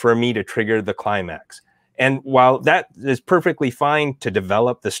in order for me to trigger the climax. And while that is perfectly fine to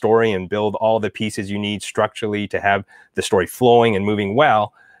develop the story and build all the pieces you need structurally to have the story flowing and moving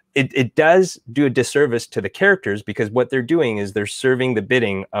well, it does do a disservice to the characters, because what they're doing is they're serving the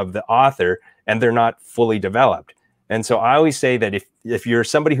bidding of the author, and they're not fully developed. And so I always say that if you're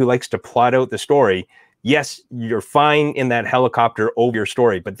somebody who likes to plot out the story, yes, you're fine in that helicopter over your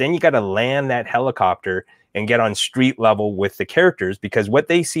story, but then you got to land that helicopter and get on street level with the characters, because what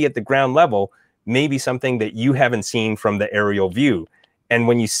they see at the ground level may be something that you haven't seen from the aerial view. And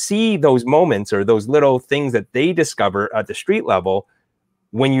when you see those moments or those little things that they discover at the street level,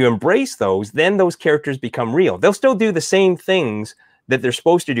 when you embrace those, then those characters become real. They'll still do the same things that they're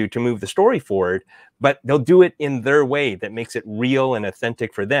supposed to do to move the story forward, but they'll do it in their way that makes it real and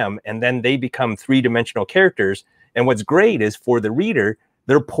authentic for them. And then they become three-dimensional characters. And what's great is, for the reader,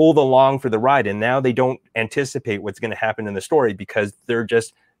 they're pulled along for the ride. And now they don't anticipate what's going to happen in the story, because they're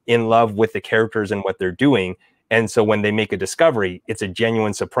just in love with the characters and what they're doing. And so when they make a discovery, it's a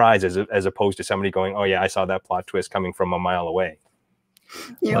genuine surprise, as opposed to somebody going, oh yeah, I saw that plot twist coming from a mile away.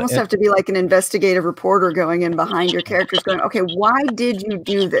 You almost have to be like an investigative reporter going in behind your characters going, okay, why did you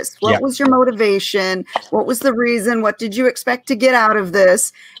do this? What was your motivation? What was the reason? What did you expect to get out of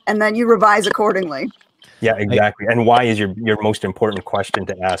this? And then you revise accordingly. Yeah, exactly. And why is your most important question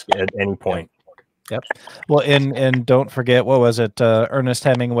to ask at any point. Yep. Well, and don't forget, what was it? Ernest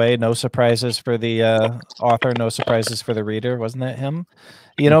Hemingway, no surprises for the author, no surprises for the reader. Wasn't that him?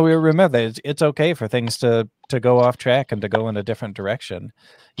 You know, we remember that it's okay for things to go off track and to go in a different direction.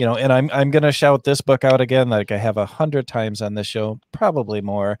 You know, and I'm going to shout this book out again, like I have 100 times on this show, probably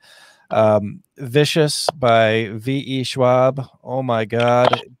more. Vicious by V.E. Schwab. Oh my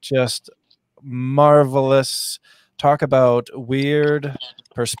God, just marvelous. Talk about weird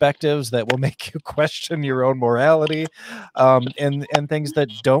perspectives that will make you question your own morality, and things that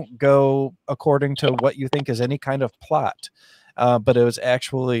don't go according to what you think is any kind of plot. But it was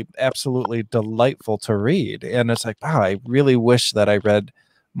actually absolutely delightful to read. And it's like, wow, I really wish that I read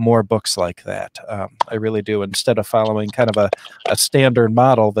more books like that. I really do, instead of following kind of a standard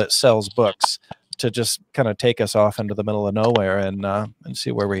model that sells books, to just kind of take us off into the middle of nowhere and see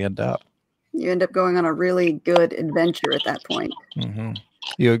where we end up. You end up going on a really good adventure at that point. Mm-hmm.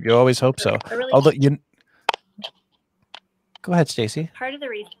 You always hope so. Although you go ahead, Stacy. Part of the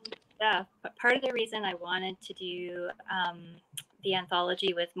reason I wanted to do the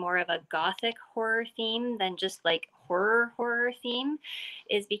anthology with more of a gothic horror theme than just like horror theme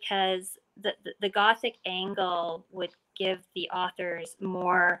is because the Gothic angle would give the authors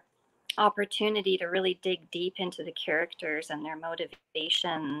more opportunity to really dig deep into the characters and their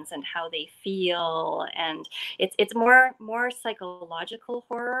motivations and how they feel, and it's more psychological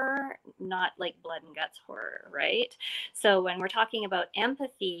horror, not like blood and guts horror, right? So when we're talking about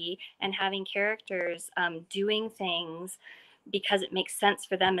empathy and having characters doing things because it makes sense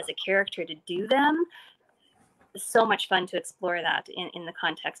for them as a character to do them, so much fun to explore that in the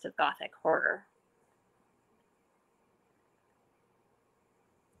context of Gothic horror.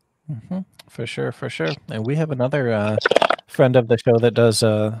 For sure, for sure. And we have another friend of the show that does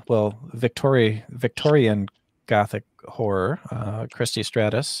well, Victorian Gothic horror, Christy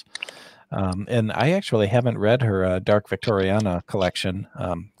Stratus. And I actually haven't read her Dark Victoriana collection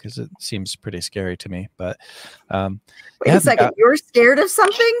because it seems pretty scary to me. But wait a second, you're scared of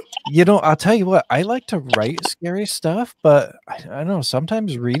something? You know, I'll tell you what, I like to write scary stuff, but I don't know,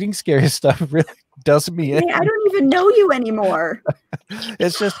 sometimes reading scary stuff really does me in. I don't even know you anymore.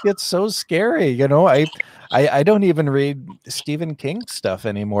 It just gets so scary, you know. I don't even read Stephen King stuff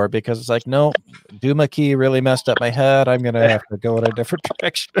anymore because it's like, no, Duma Key really messed up my head. I'm gonna have to go in a different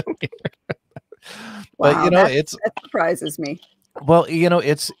direction here. Wow, but you know, that surprises me. Well, you know,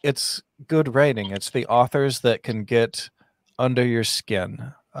 it's good writing. It's the authors that can get under your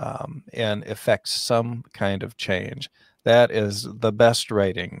skin and effect some kind of change. That is the best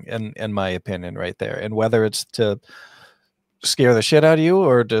writing, in my opinion, right there. And whether it's to scare the shit out of you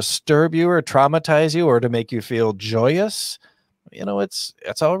or disturb you or traumatize you or to make you feel joyous, you know, it's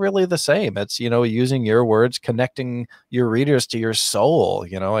all really the same. It's, you know, using your words, connecting your readers to your soul.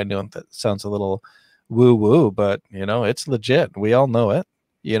 You know, I know that sounds a little woo woo, but you know, it's legit. We all know it.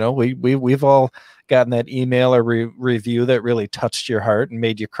 You know, we've all gotten that email or review that really touched your heart and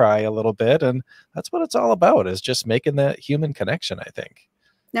made you cry a little bit. And that's what it's all about, is just making that human connection, I think.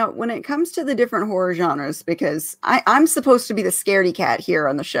 Now, when it comes to the different horror genres, because I'm supposed to be the scaredy cat here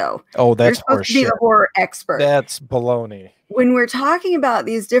on the show. Oh, that's You're supposed to be the horror expert. That's baloney. When we're talking about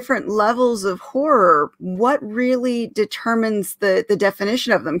these different levels of horror, what really determines the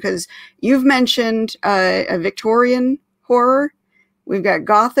definition of them? Because you've mentioned a Victorian horror. We've got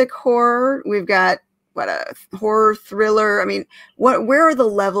Gothic horror. We've got a horror thriller. I mean, where are the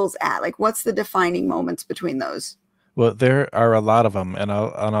levels at? Like, what's the defining moments between those? Well, there are a lot of them, and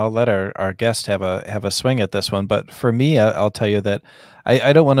I'll let our guest have a swing at this one. But for me, I'll tell you that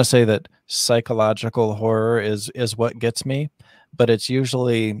I don't want to say that psychological horror is what gets me, but it's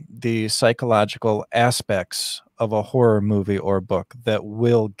usually the psychological aspects of a horror movie or book that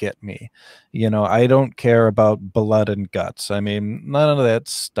will get me. You know, I don't care about blood and guts. I mean, none of that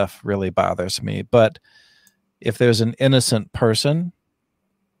stuff really bothers me. But if there's an innocent person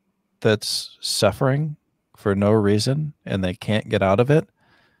that's suffering for no reason and they can't get out of it,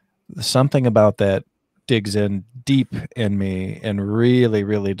 something about that digs in deep in me and really,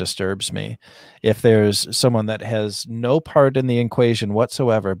 really disturbs me. If there's someone that has no part in the equation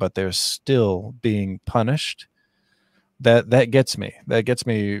whatsoever, but they're still being punished, that gets me. That gets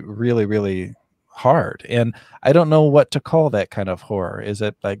me really, really hard. And I don't know what to call that kind of horror. Is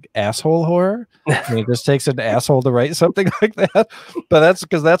it like asshole horror? I mean, it just takes an asshole to write something like that. But that's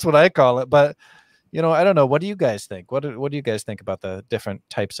because that's what I call it. But you know, I don't know. What do you guys think? What do you guys think about the different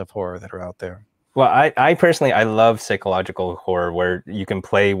types of horror that are out there? Well, I personally, I love psychological horror where you can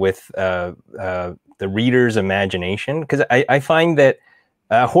play with the reader's imagination, because I find that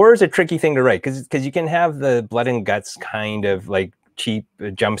horror is a tricky thing to write because you can have the blood and guts kind of like cheap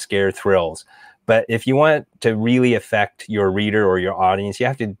jump scare thrills. But if you want to really affect your reader or your audience, you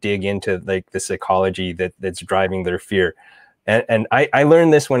have to dig into like the psychology that's driving their fear. And I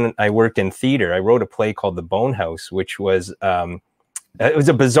learned this when I worked in theater. I wrote a play called The Bone House, which was it was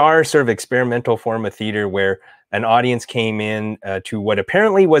a bizarre sort of experimental form of theater where an audience came in to what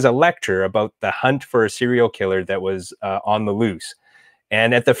apparently was a lecture about the hunt for a serial killer that was on the loose.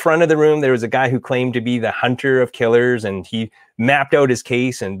 And at the front of the room, there was a guy who claimed to be the hunter of killers, and he mapped out his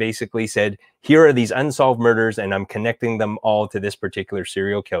case and basically said, here are these unsolved murders, and I'm connecting them all to this particular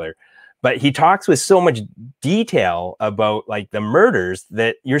serial killer. But he talks with so much detail about like the murders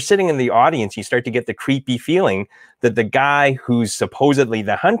that you're sitting in the audience, you start to get the creepy feeling that the guy who's supposedly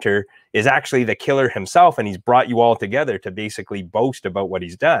the hunter is actually the killer himself, and he's brought you all together to basically boast about what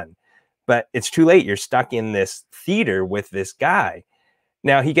he's done. But it's too late. You're stuck in this theater with this guy.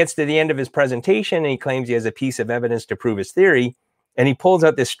 Now he gets to the end of his presentation and he claims he has a piece of evidence to prove his theory. And he pulls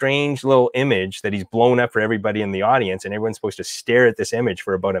out this strange little image that he's blown up for everybody in the audience, and everyone's supposed to stare at this image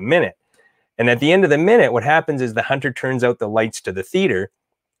for about a minute. And at the end of the minute, what happens is the hunter turns out the lights to the theater.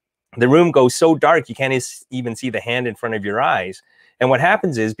 The room goes so dark, you can't even see the hand in front of your eyes. And what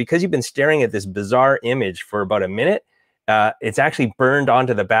happens is, because you've been staring at this bizarre image for about a minute, it's actually burned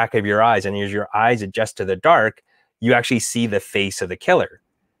onto the back of your eyes. And as your eyes adjust to the dark, you actually see the face of the killer.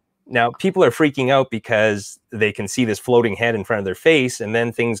 Now, people are freaking out because they can see this floating head in front of their face, and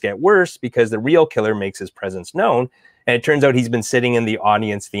then things get worse because the real killer makes his presence known, and it turns out he's been sitting in the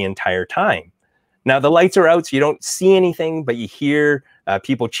audience the entire time. Now, the lights are out, so you don't see anything, but you hear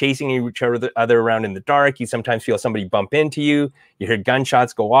people chasing each other around in the dark. You sometimes feel somebody bump into you. You hear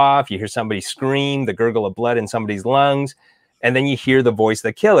gunshots go off. You hear somebody scream, the gurgle of blood in somebody's lungs. And then you hear the voice of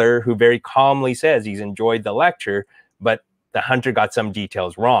the killer, who very calmly says he's enjoyed the lecture, but the hunter got some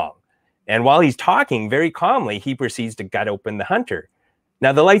details wrong. And while he's talking very calmly, he proceeds to gut open the hunter.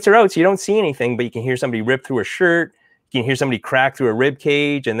 Now, the lights are out, so you don't see anything, but you can hear somebody rip through a shirt. You can hear somebody crack through a rib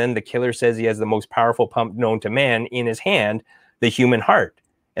cage. And then the killer says he has the most powerful pump known to man in his hand, the human heart.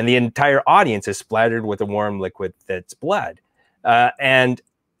 And the entire audience is splattered with a warm liquid that's blood. And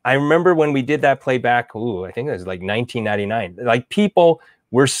I remember when we did that playback, I think it was like 1999, like people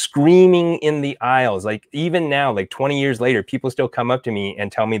were screaming in the aisles. Like even now, like 20 years later, people still come up to me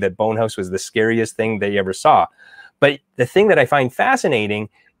and tell me that Bonehouse was the scariest thing they ever saw. But the thing that I find fascinating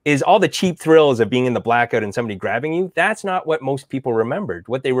is all the cheap thrills of being in the blackout and somebody grabbing you. That's not what most people remembered.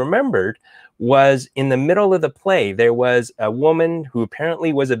 What they remembered was in the middle of the play, there was a woman who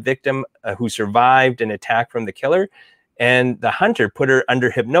apparently was a victim who survived an attack from the killer. And the hunter put her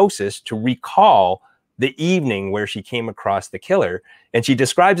under hypnosis to recall the evening where she came across the killer. And she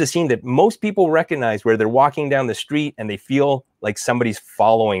describes a scene that most people recognize, where they're walking down the street and they feel like somebody's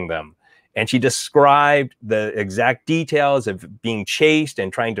following them. And she described the exact details of being chased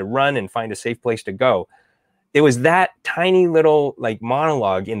and trying to run and find a safe place to go. It was that tiny little like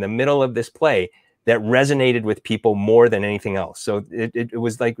monologue in the middle of this play that resonated with people more than anything else. So it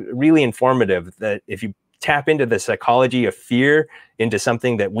was like really informative that if you tap into the psychology of fear, into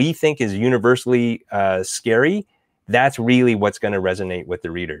something that we think is universally scary, that's really what's going to resonate with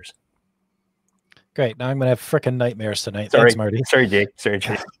the readers. Great. Now I'm going to have frickin' nightmares tonight. Sorry, Thanks, Marty. Sorry, Jake. Sorry,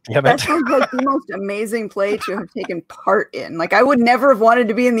 Jake. That sounds like the most amazing play to have taken part in. Like, I would never have wanted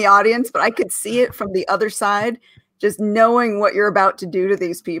to be in the audience, but I could see it from the other side, just knowing what you're about to do to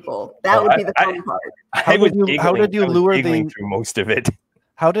these people. That would be the fun part. How did you lure through most of it?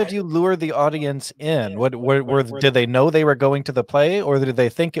 How did you lure the audience in? Did they know they were going to the play, or did they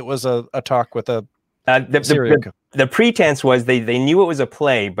think it was a talk with a the pretense was they knew it was a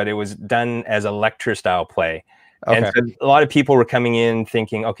play, but it was done as a lecture style play. Okay. And so a lot of people were coming in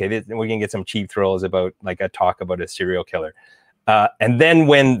thinking, okay, we're gonna get some cheap thrills about like a talk about a serial killer. And then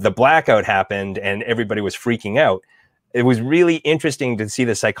when the blackout happened and everybody was freaking out, it was really interesting to see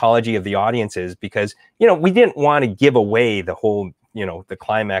the psychology of the audiences, because, you know, we didn't want to give away the whole, you know, the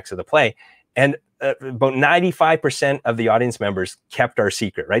climax of the play. And about 95% of the audience members kept our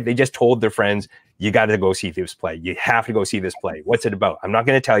secret, right? They just told their friends, you got to go see this play. You have to go see this play. What's it about? I'm not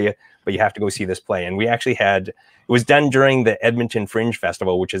going to tell you, but you have to go see this play. And we actually it was done during the Edmonton Fringe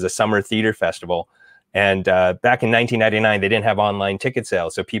Festival, which is a summer theater festival. And back in 1999, they didn't have online ticket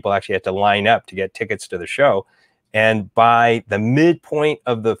sales. So people actually had to line up to get tickets to the show. And by the midpoint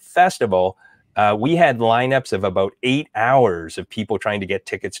of the festival, we had lineups of about 8 hours of people trying to get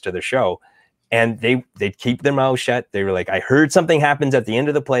tickets to the show. And they'd keep their mouths shut. They were like, I heard something happens at the end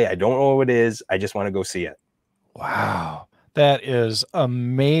of the play. I don't know what it is. I just want to go see it. Wow. That is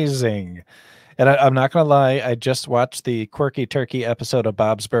amazing. And I'm not going to lie. I just watched the Quirky Turkey episode of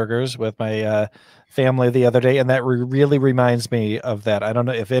Bob's Burgers with my family the other day. And that really reminds me of that. I don't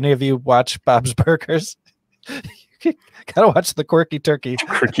know if any of you watch Bob's Burgers. You gotta watch the Quirky Turkey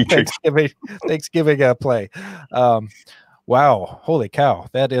Thanksgiving play. Wow. Holy cow.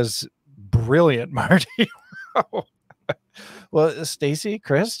 That is brilliant, Marty. Well, Stacy,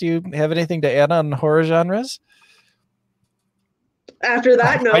 Chris, do you have anything to add on horror genres? After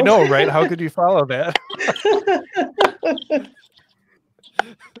that, no. I know, right? How could you follow that?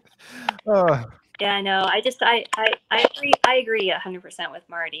 Yeah, no, I agree 100% with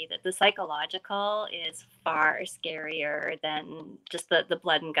Marty that the psychological is far scarier than just the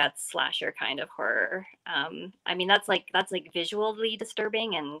blood and guts slasher kind of horror. I mean, that's like visually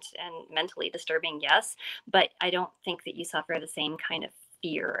disturbing and mentally disturbing, yes, but I don't think that you suffer the same kind of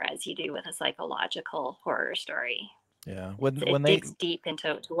fear as you do with a psychological horror story. Yeah, it digs deep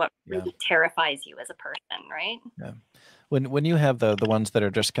into what really terrifies you as a person, right? Yeah. When you have the ones that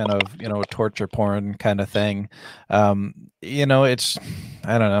are just kind of, you know, torture porn kind of thing, you know, it's,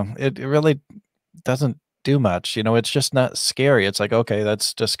 I don't know, it really doesn't do much. You know, it's just not scary. It's like, okay,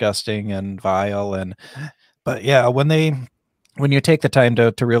 that's disgusting and vile, but yeah, when you take the time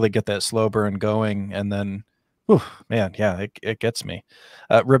to really get that slow burn going, and then Whew, man, yeah, it gets me.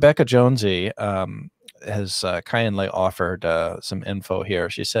 Rebekah Jonesy has kindly offered some info here.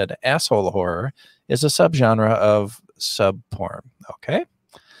 She said, asshole horror is a subgenre of sub porn. Okay.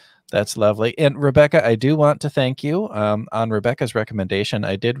 That's lovely. And Rebekah, I do want to thank you. On Rebekah's recommendation,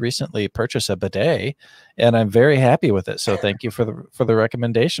 I did recently purchase a bidet, and I'm very happy with it. So thank you for the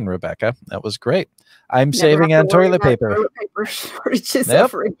recommendation, Rebekah. That was great. I'm Never saving have on to worry toilet about paper. toilet paper shortages Yep.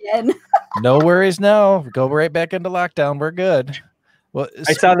 ever again. No worries now. Go right back into lockdown. We're good. Well,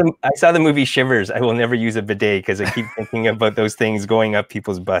 I saw the movie Shivers. I will never use a bidet because I keep thinking about those things going up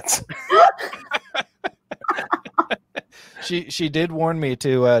people's butts. She did warn me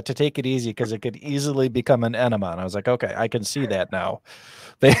to take it easy because it could easily become an enema. And I was like, okay, I can see that now.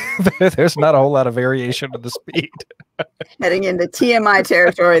 There's not a whole lot of variation in the speed. Heading into TMI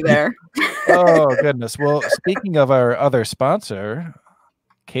territory there. Oh goodness. Well, speaking of our other sponsor,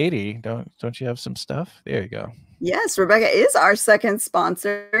 Katie, don't you have some stuff? There you go. Yes, Rebekah is our second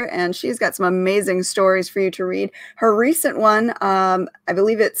sponsor, and she's got some amazing stories for you to read. Her recent one, I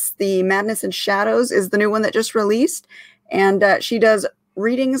believe it's The Madness in Shadows, is the new one that just released. And she does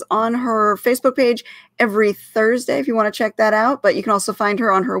readings on her Facebook page every Thursday if you want to check that out. But you can also find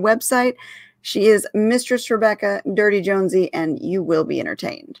her on her website. She is Mistress Rebekah Dirty Jonesy, and you will be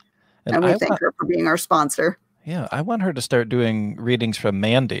entertained. And we thank her for being our sponsor. Yeah, I want her to start doing readings from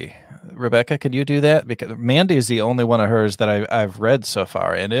Mandy. Rebekah, could you do that? Because Mandy is the only one of hers that I've read so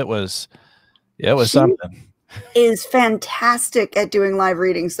far, and it was something. Is fantastic at doing live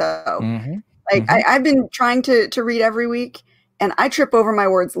readings, though. Mm-hmm. Like I've been trying to read every week, and I trip over my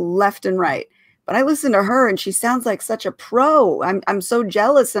words left and right. But I listen to her, and she sounds like such a pro. I'm so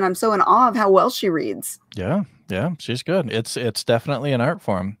jealous, and I'm so in awe of how well she reads. Yeah, she's good. It's definitely an art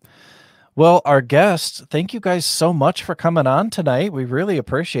form. Well, our guests, thank you guys so much for coming on tonight. We really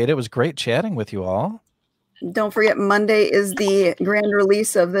appreciate it. It was great chatting with you all. Don't forget, Monday is the grand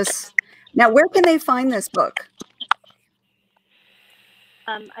release of this. Now, where can they find this book?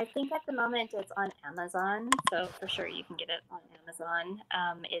 I think at the moment it's on Amazon, so for sure you can get it on Amazon.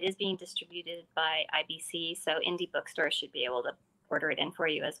 It is being distributed by IBC, so indie bookstores should be able to order it in for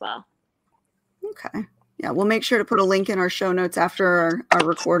you as well. Okay. Yeah, we'll make sure to put a link in our show notes after our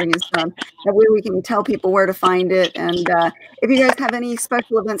recording is done. That way we can tell people where to find it. And if you guys have any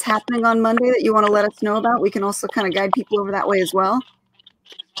special events happening on Monday that you want to let us know about, we can also kind of guide people over that way as well.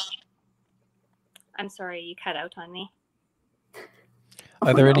 I'm sorry, you cut out on me.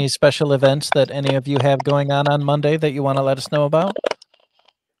 Are there any special events that any of you have going on Monday that you want to let us know about?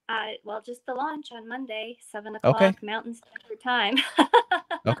 Well, just the launch on Monday, 7 o'clock Okay. Mountain Standard Time.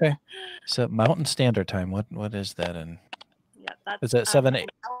 Okay. So Mountain Standard Time, what is that in? Yeah, that's is that 7, 8? an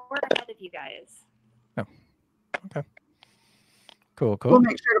hour ahead of you guys. Oh, okay. Cool. We'll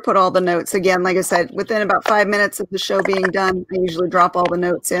make sure to put all the notes again. Like I said, within about 5 minutes of the show being done, I usually drop all the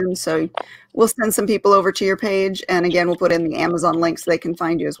notes in. So we'll send some people over to your page. And again, we'll put in the Amazon link so they can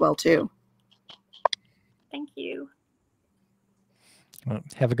find you as well, too. Thank you. Well,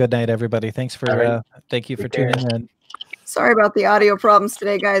 have a good night, everybody. Thank you for tuning in. Sorry about the audio problems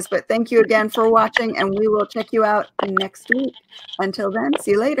today, guys, but thank you again for watching, and we will check you out next week. Until then,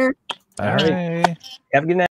 see you later. Bye. Have a good night.